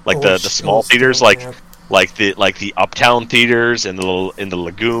the small theaters, like the uptown theaters and in the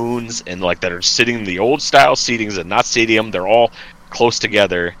lagoons, and like that are sitting in the old style seatings and not stadium. They're all close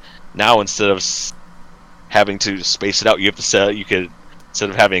together. Now, instead of having to space it out, instead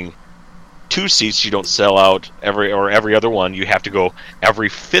of having 2 seats, you don't sell out every other one. You have to go every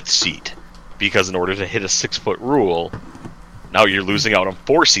 5th seat, because in order to hit a 6-foot rule, now you're losing out on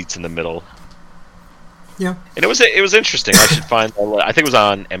 4 seats in the middle. Yeah, and it was interesting. I should find. I think it was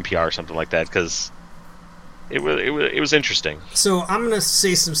on NPR or something like that, because it was interesting. So I'm gonna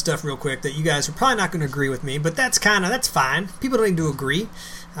say some stuff real quick that you guys are probably not gonna agree with me, but that's fine. People don't need to agree.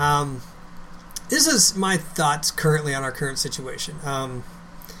 This is my thoughts currently on our current situation.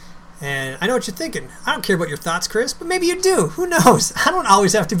 And I know what you're thinking. I don't care about your thoughts, Chris, but maybe you do. Who knows? I don't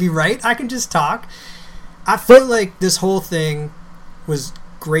always have to be right. I can just talk. I feel like this whole thing was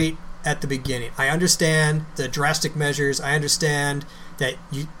great at the beginning. I understand the drastic measures. I understand that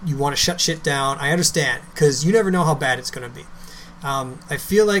you want to shut shit down. I understand, because you never know how bad it's going to be. I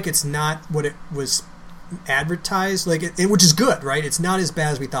feel like it's not what it was advertised, which is good, right? It's not as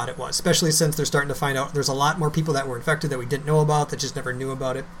bad as we thought it was, especially since they're starting to find out there's a lot more people that were infected that we didn't know about, that just never knew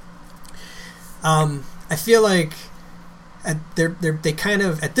about it. I feel like they kind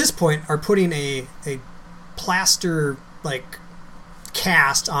of at this point are putting a plaster like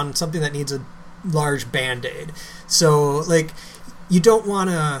cast on something that needs a large band-aid. So like, you don't want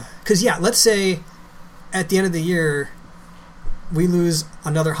to, because let's say at the end of the year we lose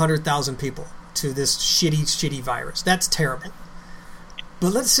another 100,000 people to this shitty virus. That's terrible.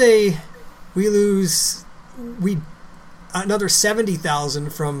 But let's say we lose another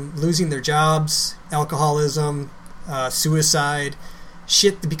 70,000 from losing their jobs, alcoholism, suicide,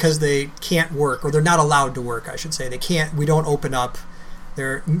 shit, because they can't work, or they're not allowed to work, I should say. We don't open up.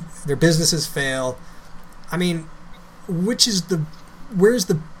 Their businesses fail. I mean, where's the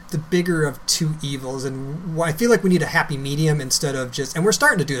bigger of two evils? And I feel like we need a happy medium instead of just, and we're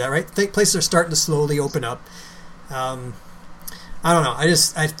starting to do that, right? Places are starting to slowly open up. I don't know.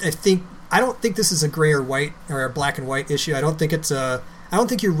 I don't think this is a gray or white or a black and white issue. I don't think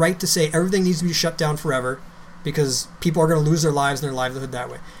you're right to say everything needs to be shut down forever, because people are going to lose their lives and their livelihood that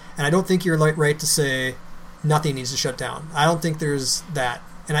way. And I don't think you're right to say nothing needs to shut down. I don't think there's that.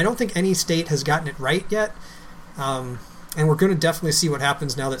 And I don't think any state has gotten it right yet. And we're going to definitely see what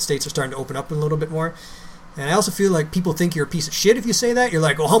happens now that states are starting to open up a little bit more. And I also feel like people think you're a piece of shit if you say that. You're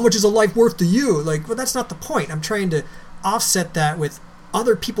like, well, how much is a life worth to you? Like, well, that's not the point. I'm trying to offset that with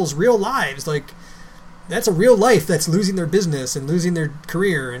other people's real lives. Like, that's a real life that's losing their business and losing their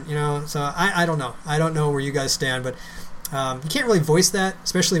career. And, so I don't know. I don't know where you guys stand, but you can't really voice that,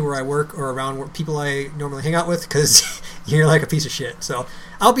 especially where I work or around where people I normally hang out with, because you're like a piece of shit. So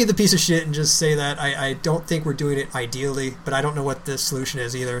I'll be the piece of shit and just say that I don't think we're doing it ideally, but I don't know what the solution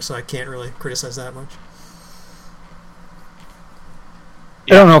is either, so I can't really criticize that much.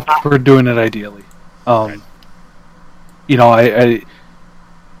 I don't know if we're doing it ideally. Right.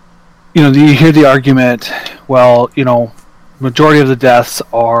 You hear the argument, well, majority of the deaths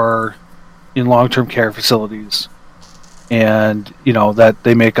are in long-term care facilities. and that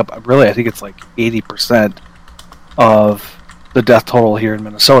they make up, really, I think it's like 80% of the death total here in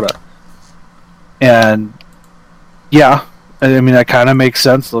Minnesota. And yeah, I mean, that kind of makes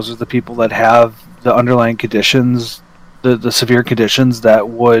sense. Those are the people that have the underlying conditions, the severe conditions that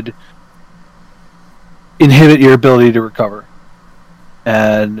would inhibit your ability to recover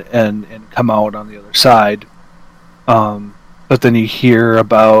and come out on the other side. But then you hear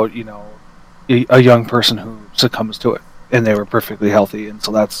about a young person who succumbs to it, and they were perfectly healthy, and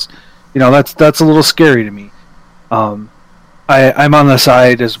so that's a little scary to me. I'm on the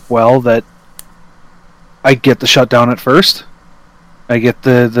side as well that I get the shutdown at first. I get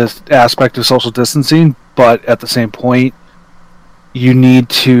the aspect of social distancing, but at the same point, you need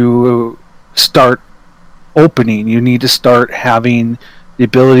to start opening. You need to start having the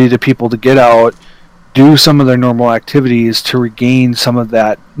ability to people to get out, do some of their normal activities to regain some of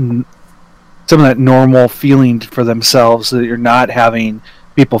that normal feeling for themselves, so that you're not having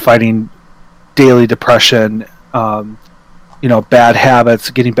people fighting daily depression, bad habits,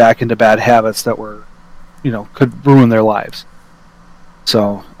 getting back into bad habits that were, could ruin their lives.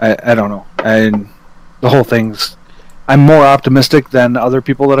 So I don't know. The whole thing's, I'm more optimistic than other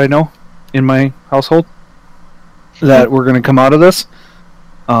people that I know in my household that we're going to come out of this.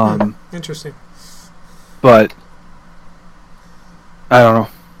 Interesting. But I don't know.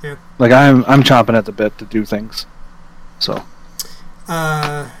 Yeah. Like I'm chomping at the bit to do things. So.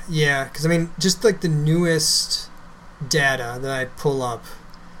 Yeah, because I mean, just like the newest data that I pull up,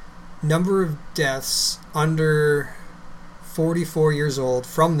 number of deaths under 44 years old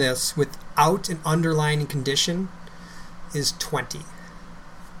from this without an underlying condition is 20.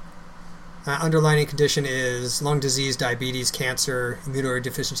 Underlying condition is lung disease, diabetes, cancer,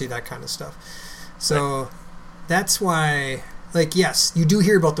 immunodeficiency, that kind of stuff. So that's why, like, yes, you do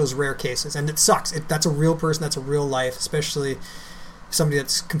hear about those rare cases, and it sucks. That's a real person, that's a real life, especially somebody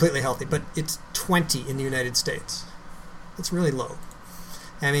that's completely healthy. But it's 20 in the United States. That's really low.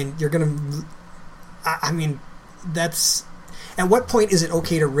 I mean, you're going to... I mean, that's... At what point is it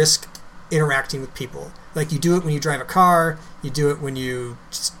okay to risk interacting with people? Like, you do it when you drive a car, you do it when you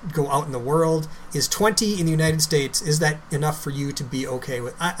just go out in the world. Is 20 in the United States, is that enough for you to be okay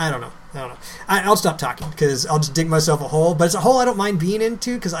with? I don't know. I'll stop talking, because I'll just dig myself a hole. But it's a hole I don't mind being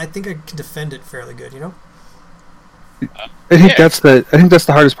into, because I think I can defend it fairly good, I think that's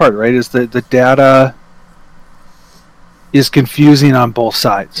the hardest part, right? Is the data is confusing on both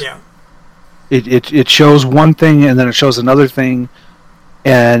sides. Yeah. It shows one thing and then it shows another thing,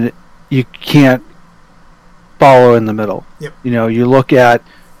 and you can't follow in the middle. Yep. You look at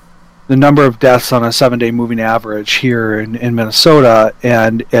the number of deaths on a 7-day moving average here in Minnesota,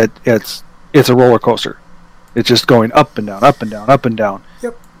 and it's a roller coaster. It's just going up and down, up and down, up and down.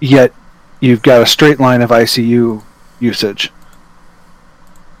 Yep. Yet you've got a straight line of ICU usage.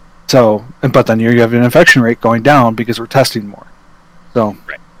 So, but then you have an infection rate going down because we're testing more. So,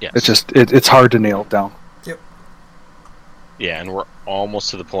 right. Yes. It's just it's hard to nail it down. Yep. Yeah, and we're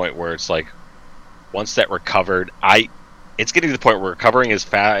almost to the point where it's like, once that recovered, it's getting to the point where recovering is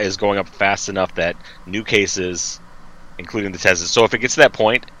going up fast enough that new cases, including the tests. So if it gets to that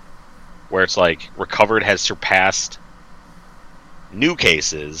point where it's like recovered has surpassed new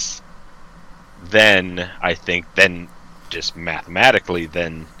cases, then I think just mathematically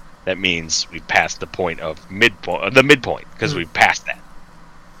that means we've passed the point of the midpoint, because we've passed that.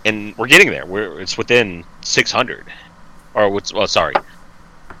 And we're getting there. It's within 600, or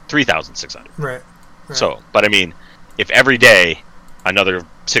 3,600. Right. So, but I mean, if every day another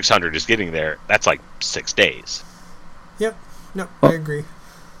 600 is getting there, that's like 6 days. Yep. No, I agree.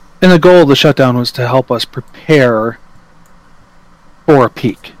 And the goal of the shutdown was to help us prepare for a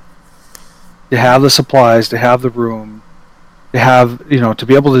peak. To have the supplies, to have the room, to have, to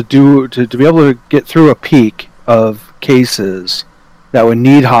be able to get through a peak of cases that would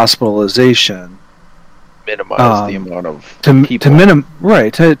need hospitalization. Minimize the amount of people. To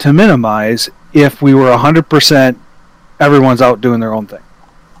minimize if we were 100%, everyone's out doing their own thing.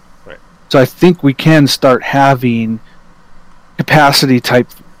 Right. So I think we can start having capacity type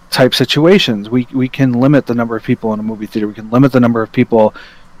situations. We can limit the number of people in a movie theater. We can limit the number of people.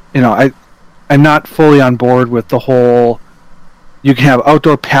 I'm not fully on board with the whole, you can have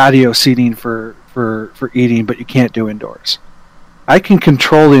outdoor patio seating for eating, but you can't do indoors. I can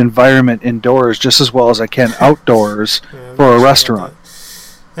control the environment indoors just as well as I can outdoors for a restaurant.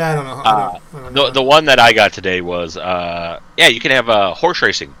 Yeah, I don't know. I don't know. The one that I got today was, you can have horse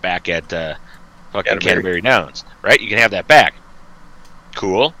racing back at fucking Canterbury Downs, right? You can have that back.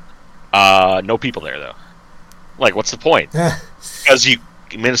 Cool. No people there, though. Like, what's the point? Because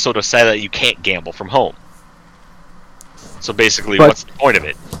Minnesota said that you can't gamble from home. So basically, But- what's the point of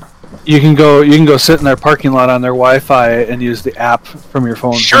it? You can go sit in their parking lot on their Wi-Fi and use the app from your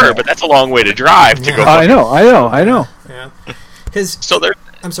phone. Sure, but that's a long way to drive to go. I know. Yeah. Because So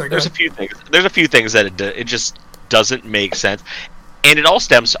I'm sorry. there's a few things. There's a few things that it just doesn't make sense, and it all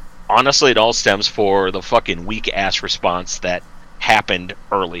stems. Honestly, it all stems for the fucking weak ass response that happened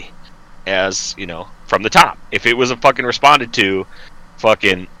early, as you know, from the top. If it was a fucking responded to,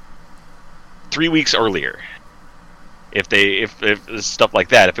 fucking 3 weeks earlier. If stuff like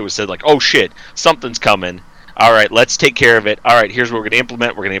that, if it was said like, oh shit, something's coming. All right, let's take care of it. All right, here's what we're going to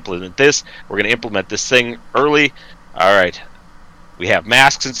implement. We're going to implement this. We're going to implement this thing early. All right, we have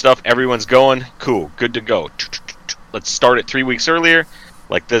masks and stuff. Everyone's going. Cool, good to go. Let's start it 3 weeks earlier.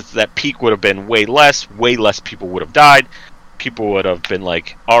 Like that peak would have been way less. Way less people would have died. People would have been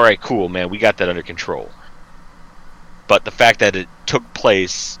like, all right, cool, man, we got that under control. But the fact that it took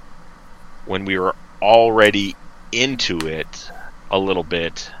place when we were already into it a little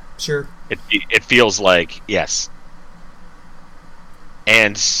bit, Sure. it feels like yes.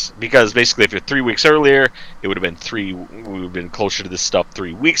 And because basically, if you're 3 weeks earlier, it would have been we would have been closer to this stuff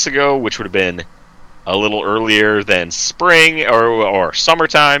 3 weeks ago, which would have been a little earlier than spring or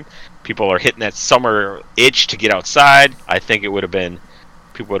summertime. People are hitting that summer itch to get outside. I think people would have been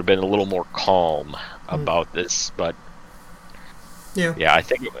a little more calm about this, but yeah, I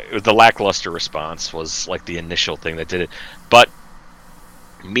think the lackluster response was like the initial thing that did it. But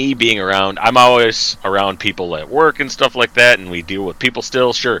me being around, I'm always around people at work and stuff like that, and we deal with people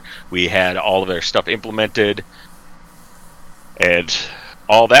still. Sure, we had all of their stuff implemented and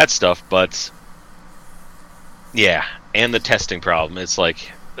all that stuff, but yeah, and the testing problem. It's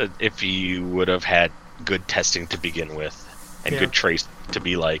like if you would have had good testing to begin with and good trace to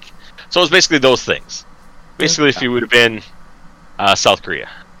be like. So it was basically those things. Basically, if you would have been South Korea,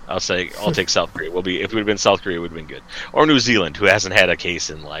 I'll take South Korea. If it would have been South Korea, it would have been good. Or New Zealand, who hasn't had a case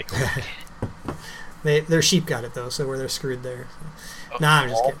in like. Their sheep got it though, so they're screwed there. Nah, I'm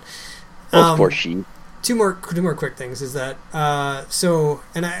just kidding. Those poor sheep. Two more quick things is that I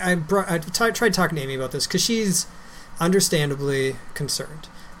tried talking to Amy about this because she's understandably concerned,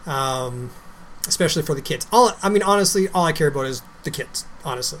 especially for the kids. Honestly, all I care about is the kids.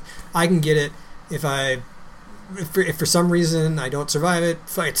 Honestly, I can get it if for some reason I don't survive it.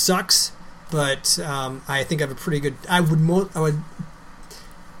 It sucks, but I think I have a pretty good. I would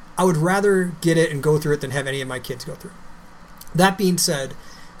rather get it and go through it than have any of my kids go through it. That being said,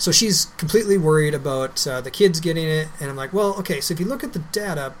 so she's completely worried about the kids getting it, and I'm like, well, okay, so if you look at the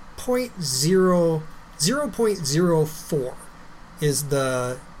data, 0.04 is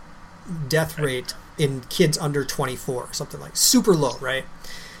the death rate in kids under 24, something like super low, right?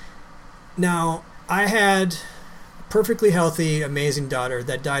 Now, I had a perfectly healthy, amazing daughter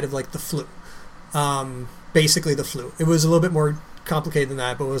that died of like the flu, basically the flu. It was a little bit more complicated than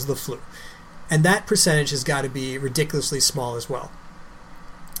that, but it was the flu, and that percentage has got to be ridiculously small as well.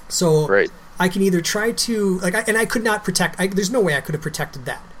 So Right. I can either try to I could not protect. There's no way I could have protected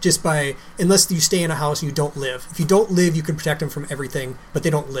that just by unless you stay in a house and you don't live. If you don't live, you can protect them from everything, but they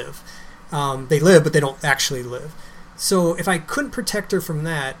don't live. They live, but they don't actually live. So if I couldn't protect her from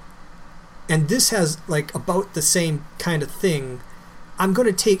that, and this has like about the same kind of thing, I'm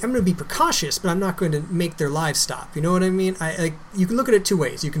going to be precautious, but I'm not going to make their lives stop. You know what I mean? You can look at it two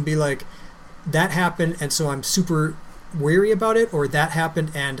ways. You can be like, that happened, and so I'm super weary about it, or that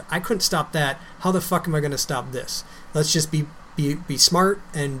happened and I couldn't stop that. How the fuck am I going to stop this? Let's just be smart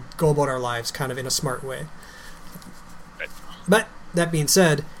and go about our lives kind of in a smart way. But that being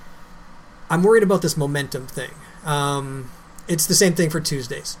said, I'm worried about this momentum thing. It's the same thing for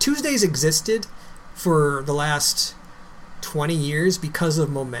Tuesdays. Tuesdays existed for the last 20 years because of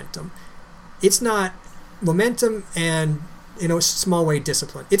momentum. It's not momentum and, in a small way,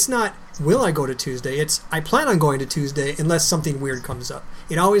 discipline. It's not, will I go to Tuesday? It's, I plan on going to Tuesday unless something weird comes up.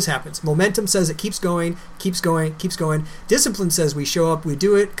 It always happens. Momentum says it keeps going, keeps going, keeps going. Discipline says we show up, we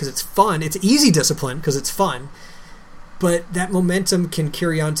do it because it's fun. It's easy discipline because it's fun. But that momentum can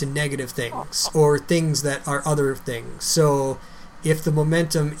carry on to negative things or things that are other things. So if the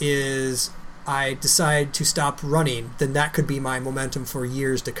momentum is I decide to stop running, then that could be my momentum for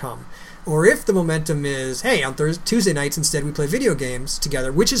years to come. Or if the momentum is, hey, on Tuesday nights instead we play video games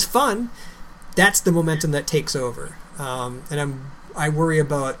together, which is fun, that's the momentum that takes over. And I worry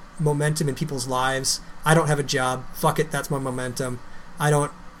about momentum in people's lives. I don't have a job. Fuck it, that's my momentum.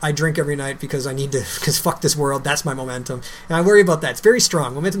 I drink every night because I need to, because fuck this world, that's my momentum. And I worry about that. It's very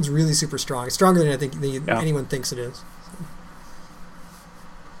strong. Momentum's really super strong. It's stronger than I think anyone thinks it is.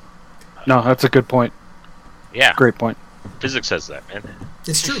 No, that's a good point. Yeah. Great point. Physics says that, man.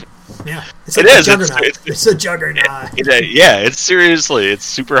 It's true. Yeah, it's It like a is. juggernaut. It's a juggernaut. Yeah, it's seriously, it's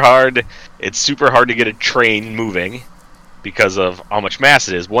super hard. It's super hard to get a train moving because of how much mass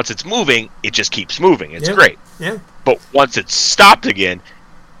it is. Once it's moving, it just keeps moving. It's great. Yeah. But once it's stopped again,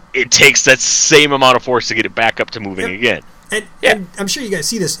 it takes that same amount of force to get it back up to moving again. And I'm sure you guys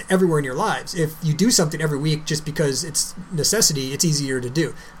see this everywhere in your lives. If you do something every week just because it's necessity, it's easier to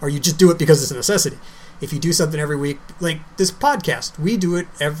do. Or you just do it because it's a necessity. If you do something every week, like this podcast, we do it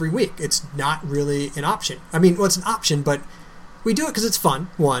every week. It's not really an option. I mean, well, it's an option, but we do it because it's fun,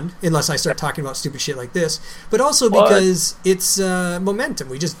 one, unless I start talking about stupid shit like this, but also because it's momentum.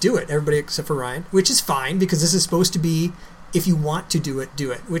 We just do it, everybody except for Ryan, which is fine because this is supposed to be, if you want to do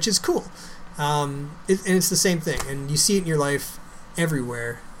it, which is cool. And it's the same thing, and you see it in your life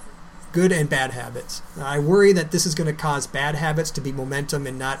everywhere, good and bad habits. I worry that this is going to cause bad habits to be momentum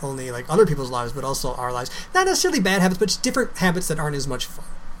in not only like other people's lives, but also our lives. Not necessarily bad habits, but just different habits that aren't as much fun.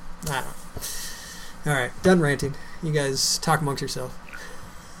 I don't know. All right, done ranting. You guys talk amongst yourself.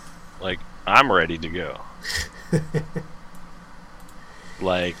 Like, I'm ready to go.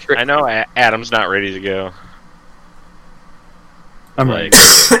 Like, I know Adam's not ready to go. I'm like,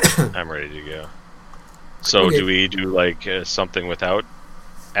 ready. I'm ready to go. So, Okay. do we do like something without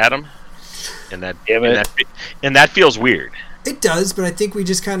Adam? And that, and that feels weird. It does, but I think we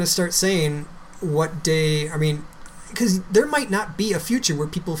just kind of start saying what day. I mean, because there might not be a future where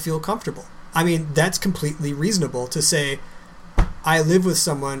people feel comfortable. I mean, that's completely reasonable to say, I live with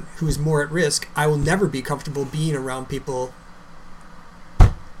someone who's more at risk. I will never be comfortable being around people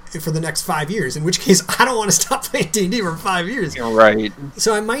for the next 5 years, in which case I don't want to stop playing D&D for 5 years. Right.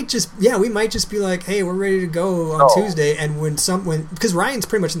 So I might just, we might just be like, hey, we're ready to go on Tuesday, and because Ryan's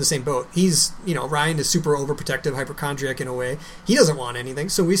pretty much in the same boat. He's, Ryan is super overprotective, hypochondriac in a way. He doesn't want anything,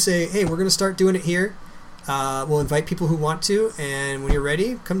 so we say, hey, we're going to start doing it here. We'll invite people who want to, and when you're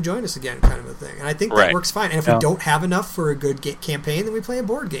ready, come join us again, kind of a thing. And I think that works fine. And if we don't have enough for a good campaign, then we play a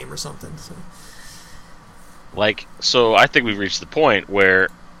board game or something. So I think we've reached the point where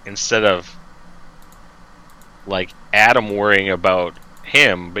instead of like Adam worrying about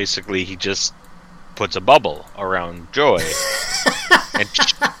him, basically he just puts a bubble around Joy. And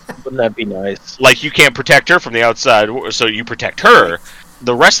wouldn't that be nice? Like, you can't protect her from the outside, so you protect her.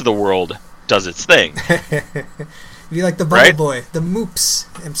 The rest of the world does its thing. Be like the Bubble Boy, the Moops.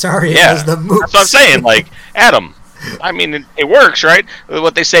 I'm sorry, it was the Moops. That's what I'm saying. Like, Adam, I mean, it works, right?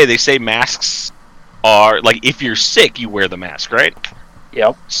 What they say masks are, like, if you're sick, you wear the mask, right?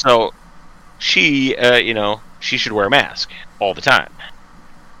 Yep. So, she should wear a mask all the time.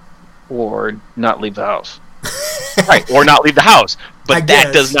 Or not leave the house. Right, or not leave the house. But that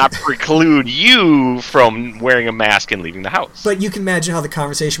guess. does not preclude you from wearing a mask and leaving the house. But you can imagine how the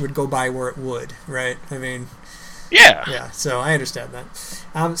conversation would go by where it would, right? I mean... Yeah. Yeah, so I understand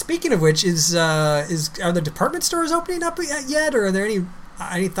that. Speaking of which, are the department stores opening up yet, or are there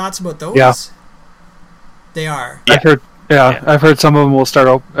any thoughts about those? Yeah. They are. Yeah. I've heard some of them will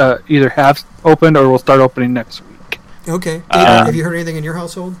start either have opened or will start opening next week. Okay. Have you heard anything in your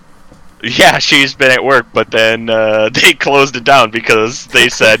household? Yeah, she's been at work, but then they closed it down because they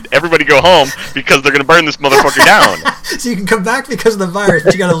said, everybody go home because they're going to burn this motherfucker down. So you can come back because of the virus,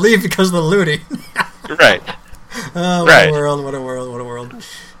 but you got to leave because of the looting. Right. Oh, what a world, what a world, what a world.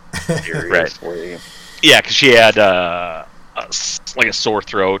 Right. Yeah, because she had a sore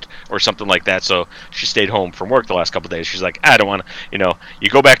throat or something like that, so she stayed home from work the last couple of days. She's like, I don't want to, you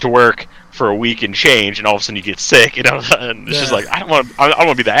go back to work for a week and change, and all of a sudden you get sick, and she's like, I don't want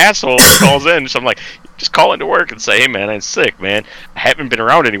to be the asshole who calls in. So I'm like, just call into work and say, hey man, I'm sick, man. I haven't been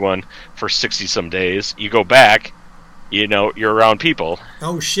around anyone for 60 some days. You go back, you're around people.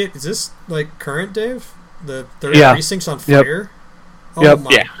 Oh shit, is this like current, Dave? The third precinct's on Yep. fire? Oh Yep.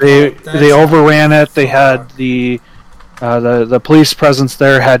 my Yeah. God, They overran it. They had the police presence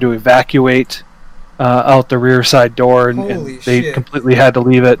there had to evacuate out the rear side door, and they shit. completely had to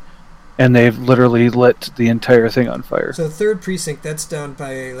leave it. And they've literally lit the entire thing on fire. So third precinct, that's down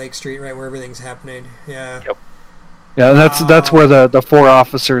by Lake Street, right where everything's happening. Yeah. Yep. Yeah, and that's where the 4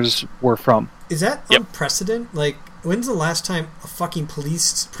 officers were from. Is that unprecedented? Like, when's the last time a fucking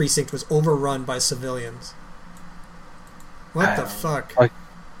police precinct was overrun by civilians? What the fuck?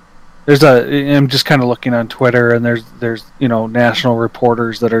 I'm just kind of looking on Twitter, and there's national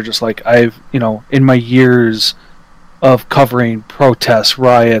reporters that are just like, I've in my years of covering protests,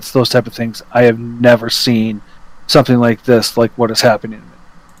 riots, those type of things, I have never seen something like this, like what is happening.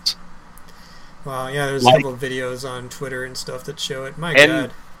 Wow, yeah, there's a couple of videos on Twitter and stuff that show it. My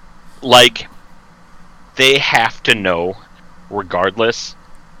God. Like, they have to know, regardless,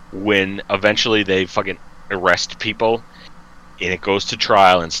 when eventually they fucking arrest people, and it goes to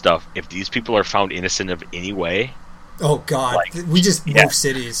trial and stuff, if these people are found innocent of any way, Oh God, Like, we just yeah. move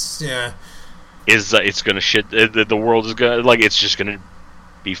cities. Yeah. it's gonna shit. The world is gonna it's just gonna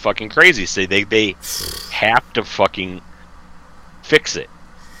be fucking crazy. So they have to fucking fix it.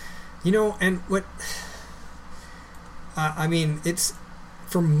 You know, and what? I mean, it's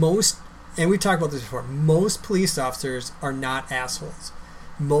for most, and we've talked about this before. Most police officers are not assholes.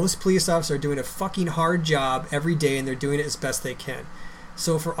 Most police officers are doing a fucking hard job every day, and they're doing it as best they can.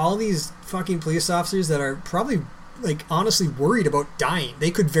 So for all these fucking police officers that are probably, like, honestly worried about dying,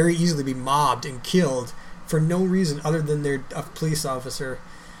 they could very easily be mobbed and killed for no reason other than they're a police officer.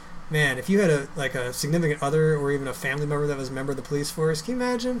 Man, if you had a significant other or even a family member that was a member of the police force, can you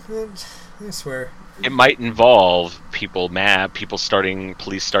imagine? I swear. It might involve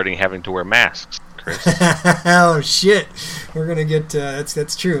police starting having to wear masks, Chris. Oh shit, we're gonna get.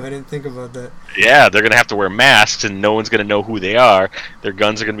 That's true. I didn't think about that. Yeah, they're gonna have to wear masks, and no one's gonna know who they are. Their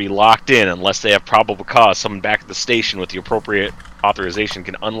guns are gonna be locked in unless they have probable cause. Someone back at the station with the appropriate authorization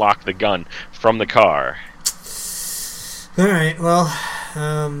can unlock the gun from the car. All right. Well,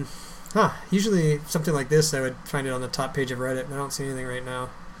 usually something like this, I would find it on the top page of Reddit, and I don't see anything right now.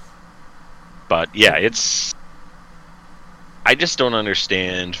 But yeah, I just don't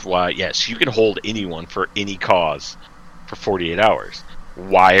understand why. Yes, you can hold anyone for any cause for 48 hours.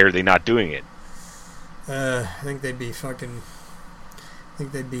 Why are they not doing it? I think they'd be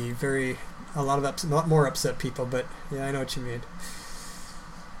a lot more upset people. But yeah, I know what you mean.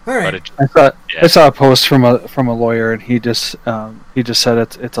 All right. I saw a post from a lawyer, and he just said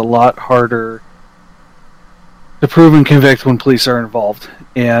it's a lot harder to prove and convict when police are involved,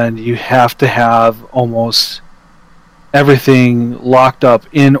 and you have to have almost everything locked up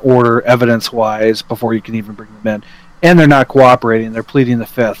in order, evidence-wise, before you can even bring them in. And they're not cooperating; they're pleading the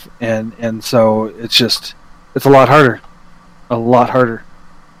fifth, and so it's a lot harder,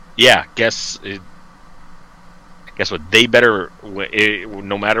 Yeah, guess what? They better,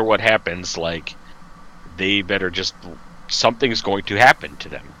 no matter what happens, like, they better just, something's going to happen to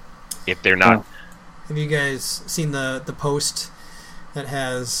them if they're not. Have you guys seen the post that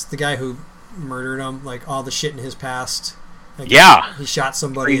has the guy who murdered him, like all the shit in his past? Like, Yeah. he shot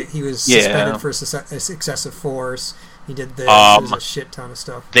somebody. He was Yeah. suspended for excessive force. He did this. There's a shit ton of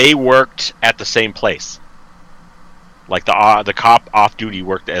stuff. They worked at the same place. Like the cop off duty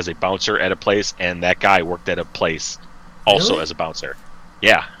worked as a bouncer at a place, and that guy worked at a place also Really? as a bouncer.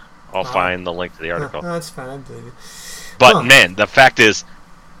 Yeah, I'll Wow. find the link to the article. No, that's fine. I believe it. But Huh. man, the fact is,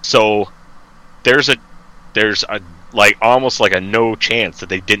 so there's a like almost like a no chance that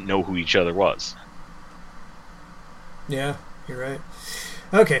they didn't know who each other was. Yeah, you're right.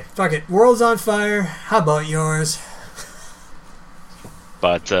 Okay, fuck it. World's on fire. How about yours?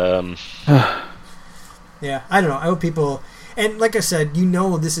 But Yeah, I don't know. I hope people... And like I said,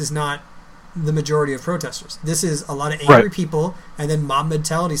 this is not the majority of protesters. This is a lot of angry Right. people, and then mob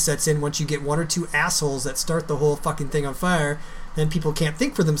mentality sets in once you get one or two assholes that start the whole fucking thing on fire. Then people can't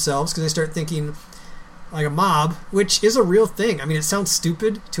think for themselves because they start thinking like a mob, which is a real thing. I mean, it sounds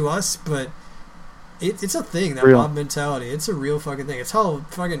stupid to us, but it's a thing, that Real. mob mentality. It's a real fucking thing. It's how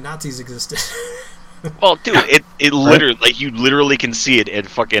fucking Nazis existed. well, dude, it literally, like, you literally can see it in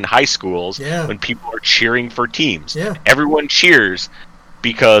fucking high schools Yeah. when people are cheering for teams. Yeah. Everyone cheers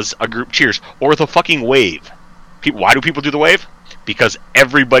because a group cheers, or the fucking wave. Why do people do the wave? Because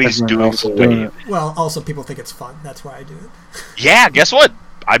everybody's Everyone doing else the is doing wave. it. Well, also people think it's fun. That's why I do it. Yeah, guess what?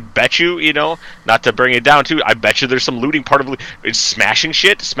 I bet you, not to bring it down too, I bet you there's some looting part of it's smashing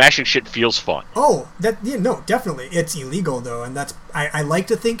shit. Smashing shit feels fun. Oh, no, definitely. It's illegal, though, and that's... I like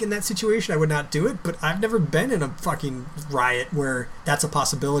to think in that situation I would not do it, but I've never been in a fucking riot where that's a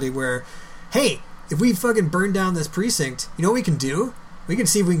possibility where, hey, if we fucking burn down this precinct, you know what we can do? We can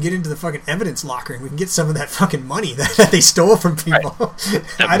see if we can get into the fucking evidence locker and we can get some of that fucking money that they stole from people.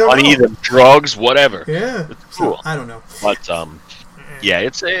 I don't Money, know. the drugs, whatever. Yeah. It's cool. So, I don't know. But yeah,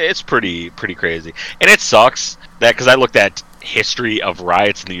 it's pretty crazy, and it sucks that because I looked at history of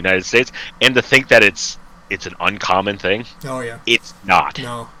riots in the United States, and to think that it's an uncommon thing, Oh, yeah. it's not.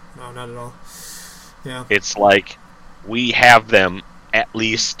 No, not at all. Yeah. It's like we have them at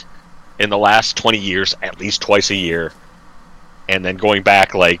least in the last 20 years, at least twice a year, and then going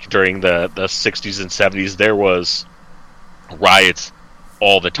back like during the 60s and 70s, there was riots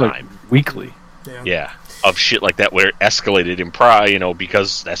all the time. Like, weekly. Yeah, of shit like that where it escalated in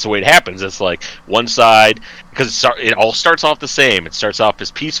because that's the way it happens. It's like one side, because it all starts off the same. It starts off as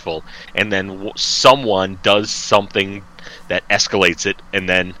peaceful, and then someone does something that escalates it, and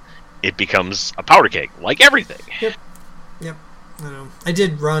then it becomes a powder keg, like everything. Yep. I don't know. I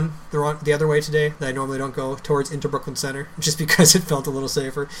did run the other way today that I normally don't go, towards Inter Brooklyn Center, just because it felt a little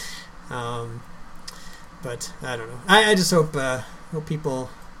safer. But I don't know. I just hope people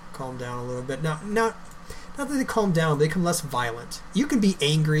calm down a little bit. Not that they calm down, they become less violent. You can be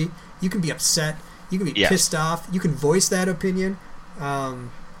angry, you can be upset, you can be pissed off, you can voice that opinion.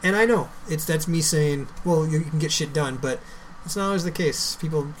 And I know that's me saying, well, you can get shit done, but it's not always the case.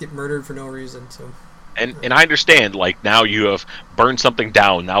 People get murdered for no reason, so. And I understand, like, now you have burned something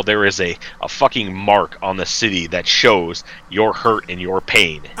down. Now there is a fucking mark on the city that shows your hurt and your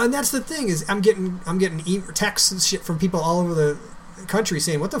pain. And that's the thing, is I'm getting texts and shit from people all over the country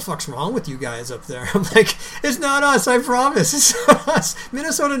saying, what the fuck's wrong with you guys up there? I'm like, it's not us, I promise. It's not us.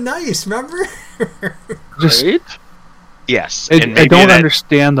 Minnesota nice, remember? Just, Right? Yes. I don't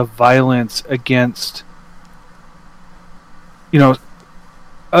understand the violence against,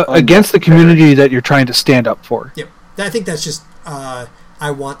 against the community that you're trying to stand up for. Yep. I think that's just,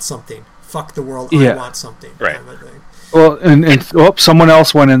 I want something. Fuck the world, I want something. Right. Kind of thing. Well, and someone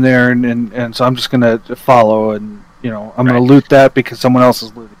else went in there, and so I'm just going to follow, and, I'm going to loot that because someone else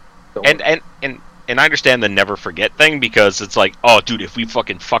is looting. So, And I understand the never forget thing, because it's like, oh, dude, if we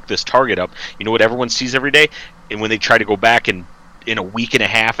fucking fuck this target up, you know what everyone sees every day? And when they try to go back and in a week and a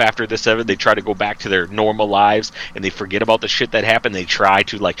half after this ever, they try to go back to their normal lives and they forget about the shit that happened. They try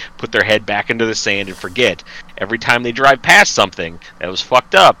to, like, put their head back into the sand and forget. Every time they drive past something that was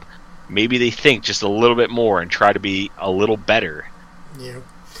fucked up, maybe they think just a little bit more and try to be a little better. Yeah.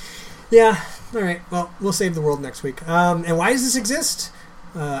 All right. Well, we'll save the world next week. And why does this exist?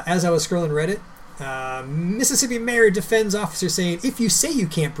 As I was scrolling Reddit, Mississippi mayor defends officer saying, if you say you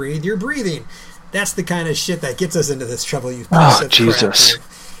can't breathe, you're breathing. That's the kind of shit that gets us into this trouble. Jesus.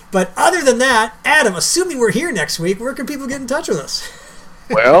 But other than that, Adam, assuming we're here next week, where can people get in touch with us?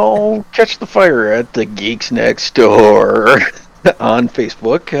 Well, catch the fire at the Geeks Next Door on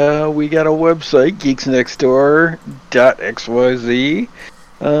Facebook. We got a website, geeksnextdoor.xyz.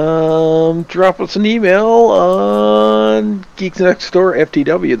 Drop us an email on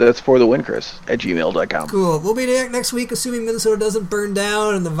geeksnextdoorftw, that's for the win, Chris, at gmail.com. Cool. We'll be back next week, assuming Minnesota doesn't burn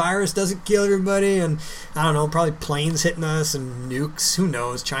down and the virus doesn't kill everybody, and I don't know, probably planes hitting us and nukes. Who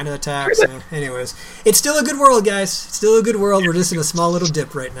knows? China attacks. Anyways, it's still a good world, guys. It's still a good world. We're just in a small little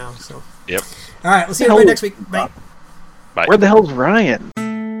dip right now. So. Yep. All right. We'll see everybody next week. Bye. Bye. Where the hell's Ryan?